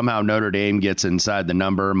 40 and somehow Notre Dame gets inside the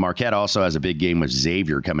number. Marquette also has a big game with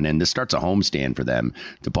Xavier coming in. This starts a homestand for them.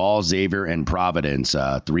 DePaul, Xavier, and Providence,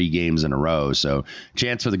 3 games in a row. So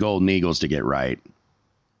chance for the Golden Eagles to get right.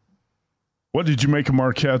 What did you make of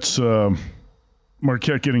Marquette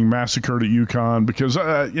getting massacred at UConn? Because,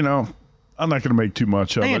 I'm not going to make too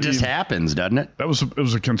much of it. It just happens, doesn't it? It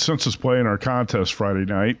was a consensus play in our contest Friday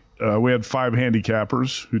night. We had 5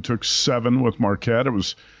 handicappers who took 7 with Marquette. It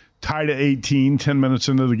was tied at 18, 10 minutes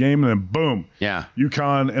into the game, and then boom. Yeah.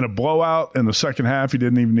 UConn in a blowout in the second half. You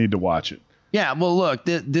didn't even need to watch it. Yeah, well, look,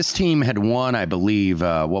 this team had won, I believe,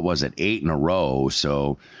 8 in a row,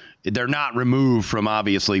 so they're not removed from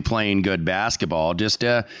obviously playing good basketball. Just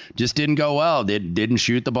didn't go well. Didn't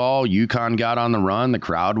shoot the ball. UConn got on the run. The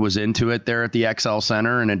crowd was into it there at the XL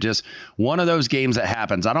Center, and it just one of those games that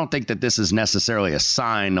happens. I don't think that this is necessarily a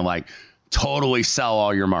sign to totally sell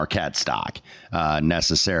all your Marquette stock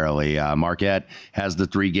necessarily. Marquette has the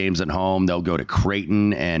 3 games at home. They'll go to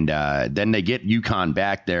Creighton, and then they get UConn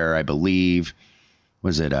back there, I believe.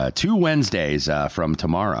 Was it 2 Wednesdays from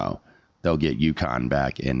tomorrow? They'll get UConn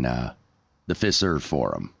back in the Fiserv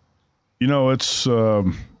Forum. It's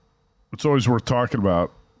always worth talking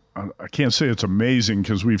about. I can't say it's amazing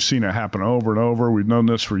because we've seen it happen over and over. We've known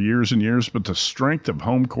this for years and years, but the strength of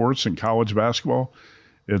home courts in college basketball,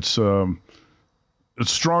 it's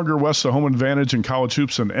stronger west of home advantage in college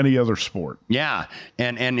hoops than any other sport. Yeah,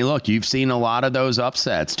 and look, you've seen a lot of those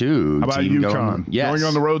upsets too. How about UConn? Going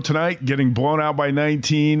on the road tonight, getting blown out by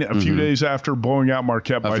 19, a few days after blowing out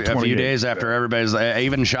Marquette by 28. A few days after everybody's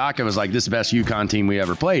even Shaka was like, this is the best UConn team we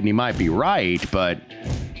ever played, and he might be right, but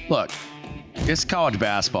look, it's college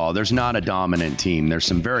basketball. There's not a dominant team. There's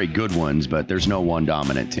some very good ones, but there's no one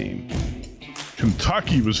dominant team.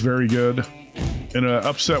 Kentucky was very good. In an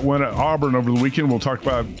upset win at Auburn over the weekend. We'll talk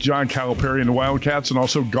about John Calipari and the Wildcats and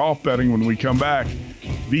also golf betting when we come back.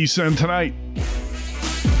 VSiN tonight.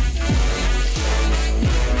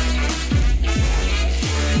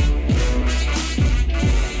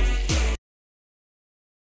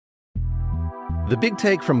 The Big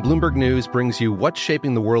Take from Bloomberg News brings you what's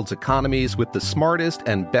shaping the world's economies with the smartest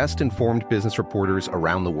and best-informed business reporters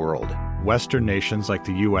around the world. Western nations like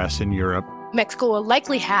the U.S. and Europe. Mexico will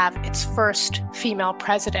likely have its first female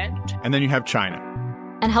president. And then you have China.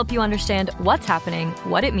 And help you understand what's happening,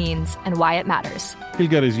 what it means, and why it matters. He'll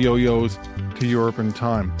get his yo-yos to Europe in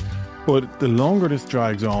time. But the longer this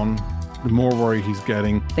drags on, the more worry he's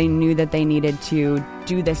getting. They knew that they needed to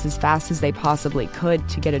do this as fast as they possibly could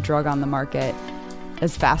to get a drug on the market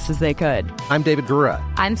as fast as they could. I'm David Gura.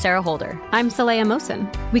 I'm Sarah Holder. I'm Saleha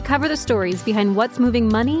Mohsin. We cover the stories behind what's moving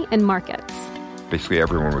money and markets. Basically,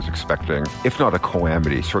 everyone was expecting, if not a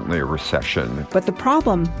calamity, certainly a recession. But the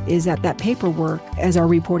problem is that paperwork, as our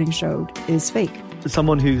reporting showed, is fake. As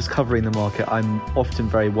someone who's covering the market, I'm often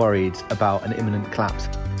very worried about an imminent collapse.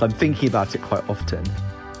 So I'm thinking about it quite often.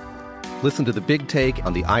 Listen to The Big Take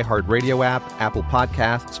on the iHeartRadio app, Apple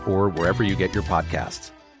Podcasts, or wherever you get your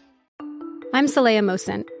podcasts. I'm Saleha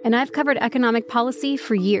Mohsin, and I've covered economic policy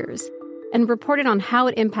for years and reported on how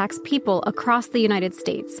it impacts people across the United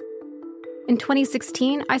States. In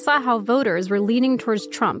 2016, I saw how voters were leaning towards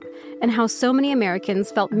Trump and how so many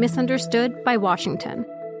Americans felt misunderstood by Washington.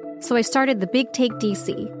 So I started The Big Take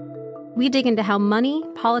DC. We dig into how money,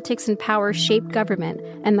 politics, and power shape government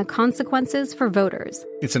and the consequences for voters.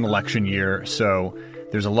 It's an election year, so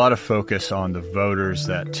there's a lot of focus on the voters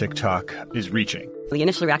that TikTok is reaching. The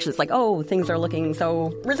initial reaction is like, oh, things are looking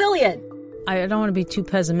so resilient. I don't want to be too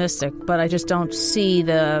pessimistic, but I just don't see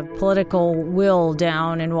the political will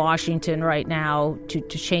down in Washington right now to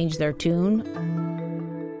change their tune.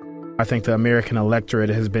 I think the American electorate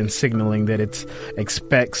has been signaling that it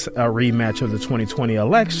expects a rematch of the 2020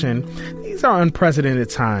 election. These are unprecedented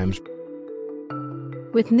times.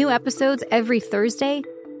 With new episodes every Thursday,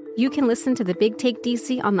 you can listen to The Big Take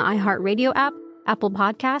DC on the iHeartRadio app, Apple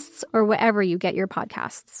Podcasts, or wherever you get your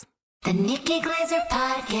podcasts. The Nikki Glaser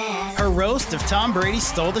Podcast. Her roast of Tom Brady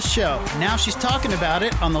stole the show. Now she's talking about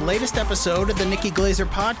it on the latest episode of the Nikki Glaser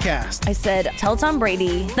Podcast. I said, tell Tom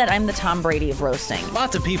Brady that I'm the Tom Brady of roasting.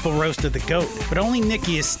 Lots of people roasted the GOAT, but only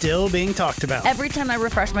Nikki is still being talked about. Every time I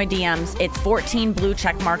refresh my DMs, it's 14 blue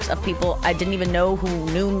check marks of people I didn't even know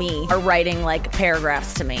who knew me are writing like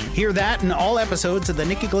paragraphs to me. Hear that in all episodes of the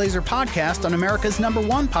Nikki Glaser Podcast on America's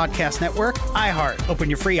 #1 podcast network, iHeart. Open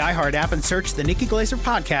your free iHeart app and search the Nikki Glaser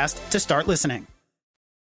Podcast to start listening.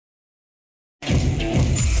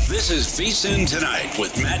 This is VSiN Tonight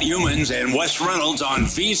with Matt Humans and Wes Reynolds on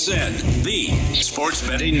VSiN, the sports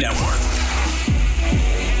betting network.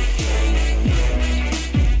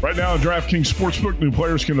 Right now, DraftKings Sportsbook, new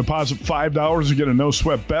players can deposit $5 to get a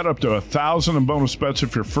no-sweat bet up to $1,000 in bonus bets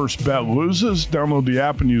if your first bet loses. Download the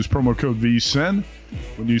app and use promo code VSiN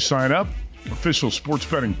when you sign up. Official sports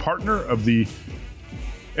betting partner of the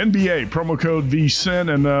NBA, promo code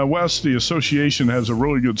VSiN. And Wes, the association has a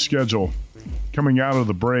really good schedule coming out of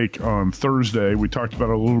the break on Thursday. We talked about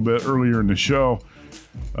it a little bit earlier in the show.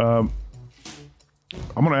 I'm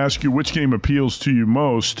going to ask you which game appeals to you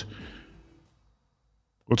most.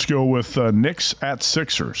 Let's go with Knicks at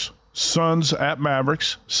Sixers, Suns at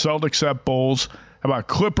Mavericks, Celtics at Bulls. How about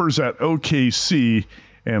Clippers at OKC?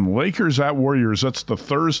 And Lakers at Warriors. That's the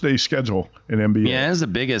Thursday schedule in NBA. Yeah, it's the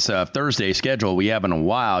biggest Thursday schedule we have in a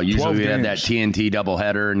while. Usually we have that TNT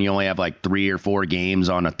doubleheader, and you only have like 3 or 4 games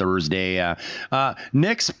on a Thursday.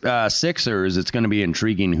 Knicks, Sixers, it's going to be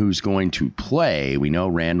intriguing who's going to play. We know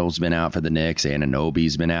Randall's been out for the Knicks.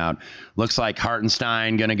 Anunoby's been out. Looks like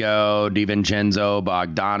Hartenstein going to go. DiVincenzo,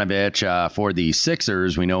 Bogdanovic for the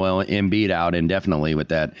Sixers. We know Embiid out indefinitely with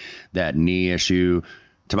that knee issue.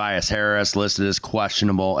 Tobias Harris listed as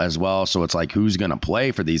questionable as well. So it's like, who's going to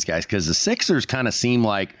play for these guys? Because the Sixers kind of seem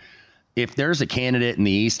like if there's a candidate in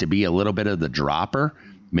the East to be a little bit of the dropper,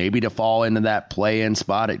 maybe to fall into that play-in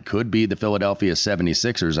spot, it could be the Philadelphia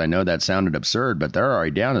 76ers. I know that sounded absurd, but they're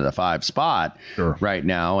already down to the 5 spot right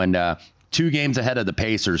now. And 2 games ahead of the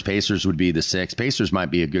Pacers. Pacers would be the 6. Pacers might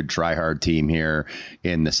be a good try-hard team here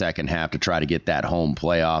in the second half to try to get that home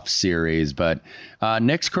playoff series. But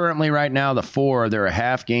Knicks currently right now, the 4, they're a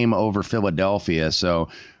half game over Philadelphia. So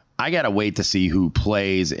I got to wait to see who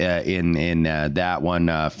plays in that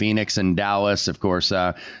one. Phoenix and Dallas, of course,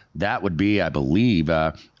 that would be, I believe.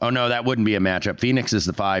 Oh, no, that wouldn't be a matchup. Phoenix is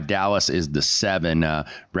the 5. Dallas is the 7.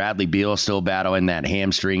 Bradley Beal still battling that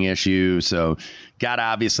hamstring issue. So got to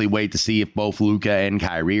obviously wait to see if both Luka and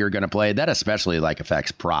Kyrie are going to play. That especially like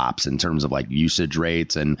affects props in terms of like usage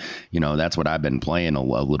rates. And, you know, that's what I've been playing a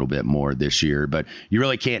little bit more this year. But you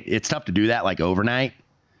really can't. It's tough to do that like overnight.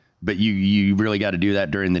 But you really got to do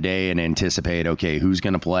that during the day and anticipate, okay, who's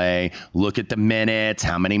going to play? Look at the minutes,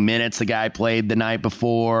 how many minutes the guy played the night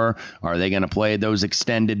before. Are they going to play those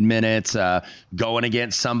extended minutes? Going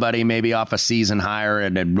against somebody maybe off a season higher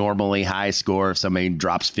and a normally high score if somebody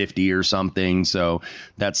drops 50 or something. So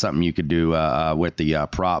that's something you could do with the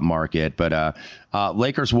prop market. But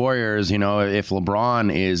Lakers Warriors, you know, if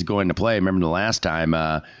LeBron is going to play, remember the last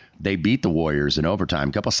time they beat the Warriors in overtime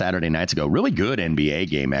a couple Saturday nights ago. Really good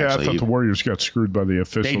NBA game, actually. Yeah, I thought the Warriors got screwed by the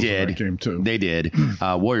officials in that game, too. They did.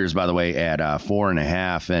 Warriors, by the way, at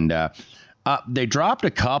 4.5. And they dropped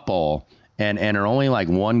a couple and are only like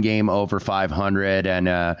 1 game over 500.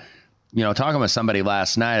 And talking with somebody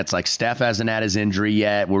last night, it's like Steph hasn't had his injury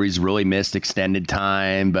yet where he's really missed extended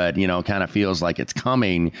time, but, kind of feels like it's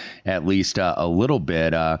coming at least a little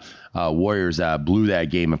bit. Warriors blew that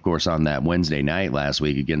game, of course, on that Wednesday night last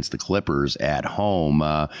week against the Clippers at home.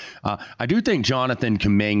 I do think Jonathan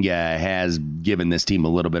Kuminga has given this team a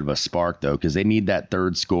little bit of a spark, though, because they need that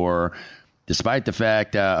third scorer. Despite the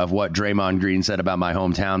fact of what Draymond Green said about my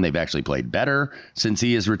hometown, they've actually played better since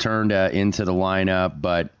he has returned into the lineup,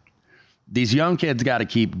 but these young kids got to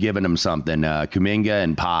keep giving them something. Kuminga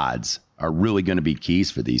and Pods are really going to be keys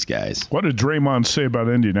for these guys. What did Draymond say about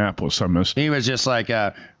Indianapolis? I missed. He was just like,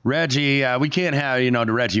 Reggie, we can't have,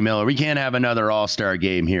 to Reggie Miller, we can't have another all-star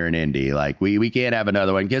game here in Indy. Like, we can't have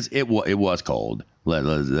another one because it was cold.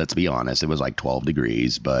 Let's be honest. It was like 12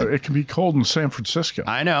 degrees, but it can be cold in San Francisco.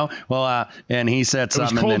 I know. Well, and he said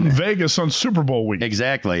something. It was cold in Vegas on Super Bowl week.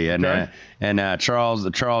 Exactly. And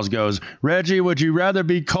Charles goes, Reggie, would you rather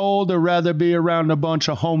be cold or rather be around a bunch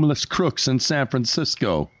of homeless crooks in San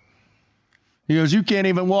Francisco? He goes, you can't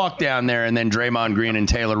even walk down there. And then Draymond Green and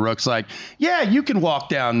Taylor Rook's like, yeah, you can walk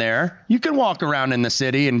down there. You can walk around in the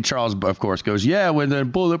city. And Charles, of course, goes, yeah, with a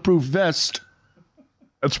bulletproof vest.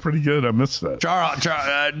 That's pretty good. I missed that.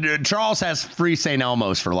 Charles has free St.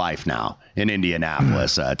 Elmo's for life now in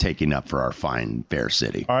Indianapolis, taking up for our fine, fair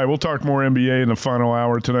city. All right, we'll talk more NBA in the final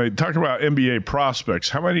hour tonight. Talk about NBA prospects.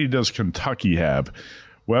 How many does Kentucky have?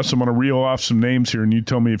 Wes, I'm going to reel off some names here, and you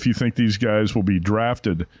tell me if you think these guys will be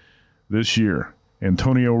drafted this year.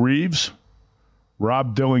 Antonio Reeves,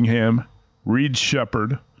 Rob Dillingham, Reed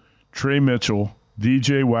Shepard, Trey Mitchell,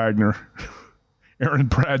 DJ Wagner, Aaron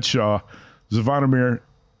Bradshaw, Zvonimir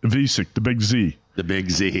Visic, the Big Z. The Big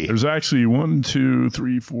Z. There's actually 1, 2,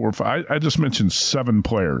 3, 4, 5. I just mentioned 7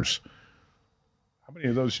 players. How many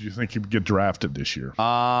of those do you think could get drafted this year?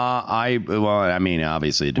 Obviously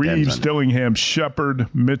it depends. Reeves, Dillingham, Shepard,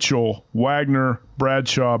 Mitchell, Wagner,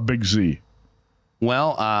 Bradshaw, Big Z.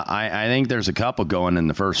 Well, I think there's a couple going in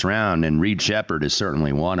the first round, and Reed Shepard is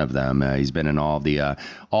certainly one of them. He's been in all the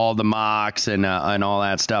mocks and all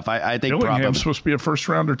that stuff. I think Dillingham's supposed to be a first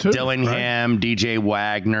rounder too. Dillingham, right? DJ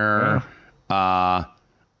Wagner. Yeah.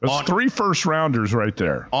 That's 3 first rounders right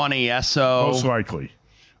there. Onieso, most likely.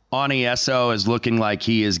 Onieso is looking like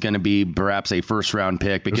he is going to be perhaps a first-round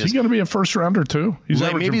pick. Because is he going to be a first-rounder, too? He's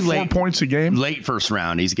averaging 4 points a game? Late first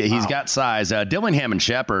round. He's got size. Dillingham and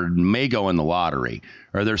Shepard may go in the lottery,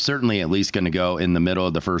 or they're certainly at least going to go in the middle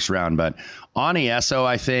of the first round. But Onieso,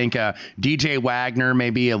 I think, DJ Wagner may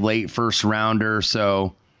be a late first-rounder,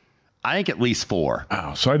 so I think at least 4.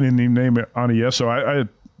 Oh, so I didn't even name it Onieso. I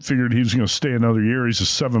figured he was going to stay another year. He's a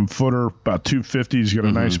 7-footer, about 250. He's got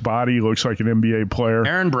a nice body. He looks like an NBA player.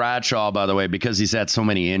 Aaron Bradshaw, by the way, because he's had so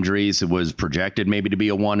many injuries, it was projected maybe to be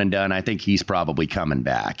a one and done. I think he's probably coming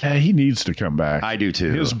back. Yeah, he needs to come back. I do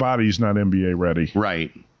too. His body's not NBA ready.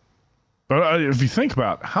 Right. But if you think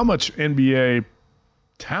about how much NBA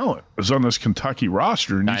talent is on this Kentucky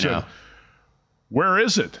roster, and you said, where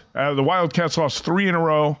is it? The Wildcats lost 3 in a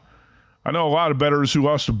row. I know a lot of bettors who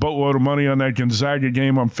lost a boatload of money on that Gonzaga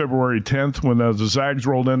game on February 10th when the Zags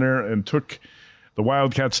rolled in there and took the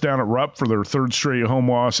Wildcats down at Rupp for their 3rd straight home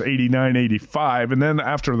loss, 89-85. And then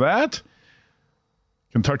after that,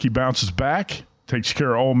 Kentucky bounces back, takes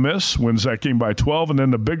care of Ole Miss, wins that game by 12. And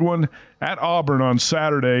then the big one at Auburn on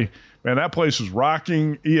Saturday. Man, that place was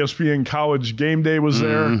rocking. ESPN College Game Day was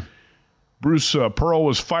there. Bruce Pearl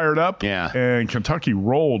was fired up, and Kentucky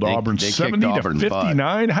rolled Auburn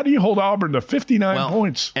 70-59. How do you hold Auburn to 59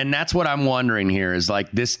 points? And that's what I'm wondering here is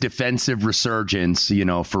like this defensive resurgence,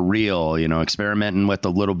 for real, experimenting with a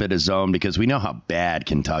little bit of zone because we know how bad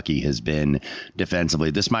Kentucky has been defensively.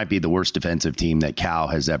 This might be the worst defensive team that Cal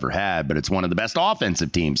has ever had, but it's one of the best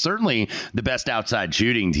offensive teams, certainly the best outside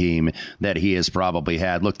shooting team that he has probably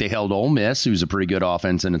had. Look, they held Ole Miss, who's a pretty good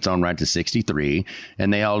offense in its own right, to 63,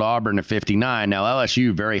 and they held Auburn to 59. Now,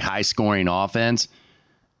 LSU, very high-scoring offense.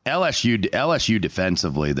 LSU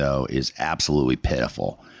defensively, though, is absolutely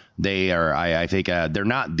pitiful. They are, I think, they're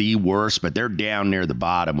not the worst, but they're down near the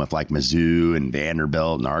bottom with like Mizzou and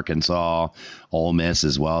Vanderbilt and Arkansas, Ole Miss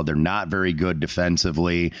as well. They're not very good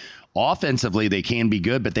defensively. Offensively, they can be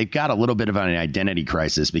good, but they've got a little bit of an identity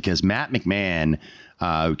crisis because Matt McMahon,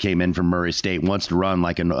 who came in from Murray State, wants to run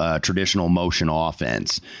like a traditional motion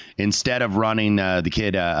offense. Instead of running the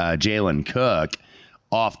kid Jalen Cook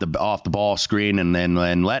off the ball screen and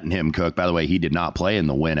then letting him cook. By the way, he did not play in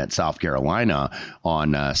the win at South Carolina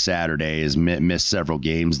on Saturday. Has missed several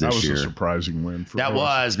games this year. That was a surprising win for That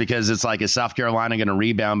was because it's like, is South Carolina going to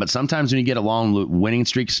rebound? But sometimes when you get a long winning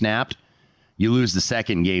streak snapped, you lose the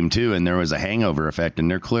second game too, and there was a hangover effect, and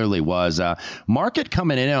there clearly was. Market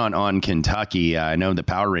coming in on Kentucky. I know the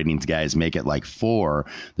power ratings guys make it like 4.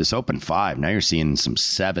 This opened 5. Now you're seeing some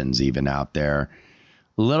 7s even out there.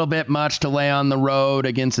 A little bit much to lay on the road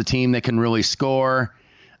against a team that can really score.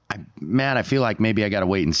 Matt, I feel like maybe I got to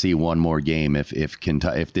wait and see one more game if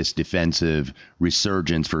this defensive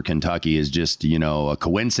resurgence for Kentucky is just, a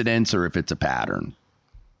coincidence or if it's a pattern.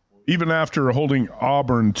 Even after holding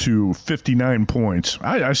Auburn to 59 points,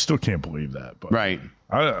 I still can't believe that. But right.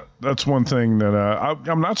 That's one thing that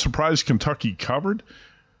I'm not surprised Kentucky covered.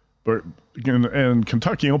 But and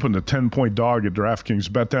Kentucky opened a 10-point dog at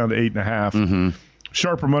DraftKings, bet down to 8.5. Mm-hmm.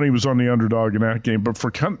 Sharper money was on the underdog in that game. But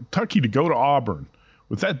for Kentucky to go to Auburn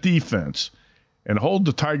with that defense and hold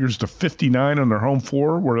the Tigers to 59 on their home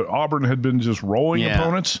floor, where Auburn had been just rolling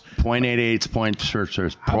opponents. 0.88 points per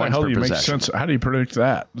How the hell do you make sense? How do you predict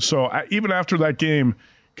that? So even after that game,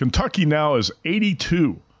 Kentucky now is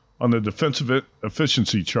 82 on the defensive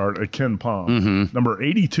efficiency chart at Ken Palm. Mm-hmm. Number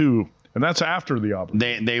 82, and that's after the Auburn.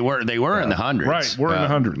 They were in the hundreds. Right, we're in the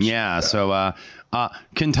hundreds. Yeah. So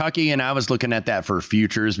Kentucky, and I was looking at that for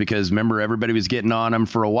futures because remember everybody was getting on them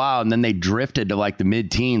for a while, and then they drifted to like the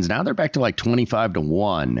mid-teens. Now they're back to like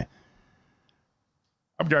 25-1.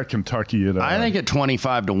 I've got Kentucky at. I think at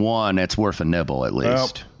 25-1, it's worth a nibble at least.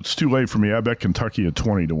 Well, it's too late for me. I bet Kentucky at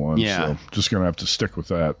 20-1. Yeah, so just gonna have to stick with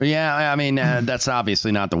that. Yeah, I mean that's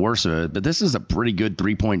obviously not the worst of it, but this is a pretty good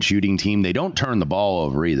 3-point shooting team. They don't turn the ball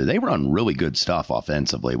over either. They run really good stuff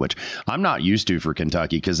offensively, which I'm not used to for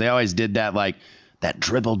Kentucky because they always did that that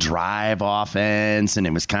dribble drive offense, and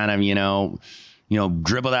it was kind of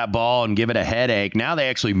dribble that ball and give it a headache. Now they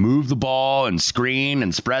actually move the ball and screen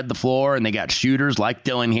and spread the floor, and they got shooters like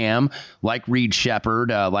Dillingham, like Reed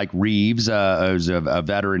Shepherd, like Reeves, who's a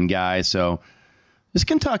veteran guy. So this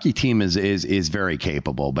Kentucky team is very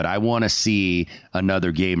capable, but I want to see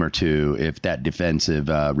another game or two if that defensive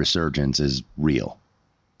resurgence is real.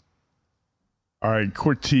 All right,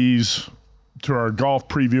 quick tease to our golf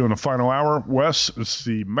preview in the final hour. Wes, it's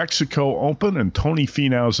the Mexico Open, and Tony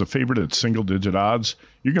Finau is the favorite at single-digit odds.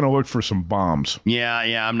 You're going to look for some bombs. Yeah,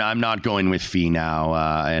 I'm not going with Finau.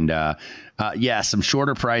 And some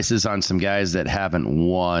shorter prices on some guys that haven't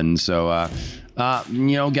won. So, got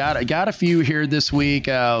a few here this week.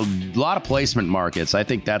 A lot of placement markets. I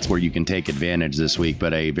think that's where you can take advantage this week.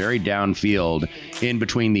 But a very downfield in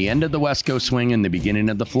between the end of the West Coast swing and the beginning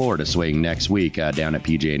of the Florida swing next week down at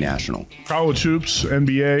PGA National. College hoops,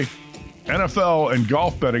 NBA, NFL, and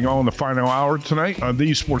golf betting all in the final hour tonight on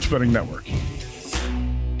the Sports Betting Network.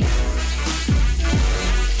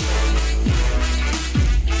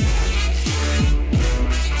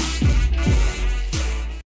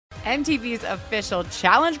 MTV's official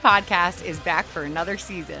Challenge podcast is back for another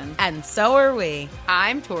season. And so are we.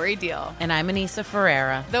 I'm Tori Deal. And I'm Anissa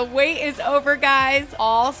Ferreira. The wait is over, guys.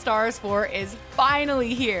 All Stars 4 is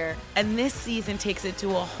finally here. And this season takes it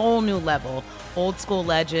to a whole new level. Old school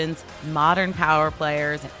legends, modern power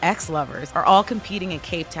players, and ex-lovers are all competing in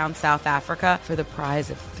Cape Town, South Africa for the prize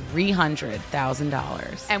of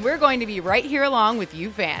 $300,000. And we're going to be right here along with you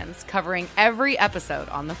fans, covering every episode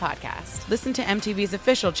on the podcast. Listen to MTV's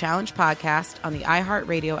official Challenge podcast on the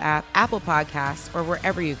iHeartRadio app, Apple Podcasts, or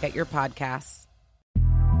wherever you get your podcasts.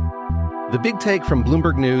 The Big Take from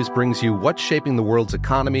Bloomberg News brings you what's shaping the world's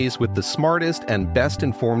economies with the smartest and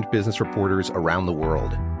best-informed business reporters around the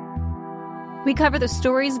world. We cover the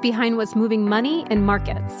stories behind what's moving money and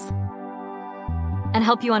markets, and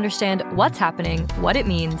help you understand what's happening, what it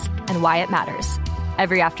means, and why it matters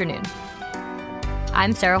every afternoon.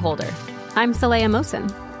 I'm Sarah Holder. I'm Saleha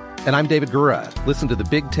Mohsin. And I'm David Gura. Listen to The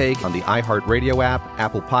Big Take on the iHeartRadio app,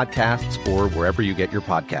 Apple Podcasts, or wherever you get your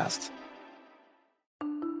podcasts.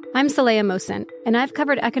 I'm Saleha Mohsin, and I've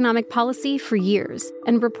covered economic policy for years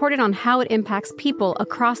and reported on how it impacts people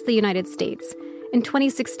across the United States. In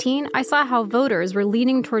 2016, I saw how voters were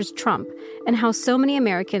leaning towards Trump and how so many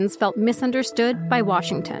Americans felt misunderstood by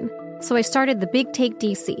Washington. So I started The Big Take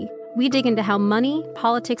DC. We dig into how money,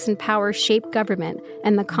 politics, and power shape government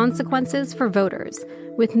and the consequences for voters.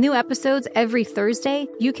 With new episodes every Thursday,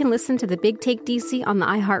 you can listen to The Big Take DC on the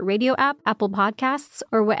iHeartRadio app, Apple Podcasts,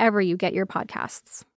 or wherever you get your podcasts.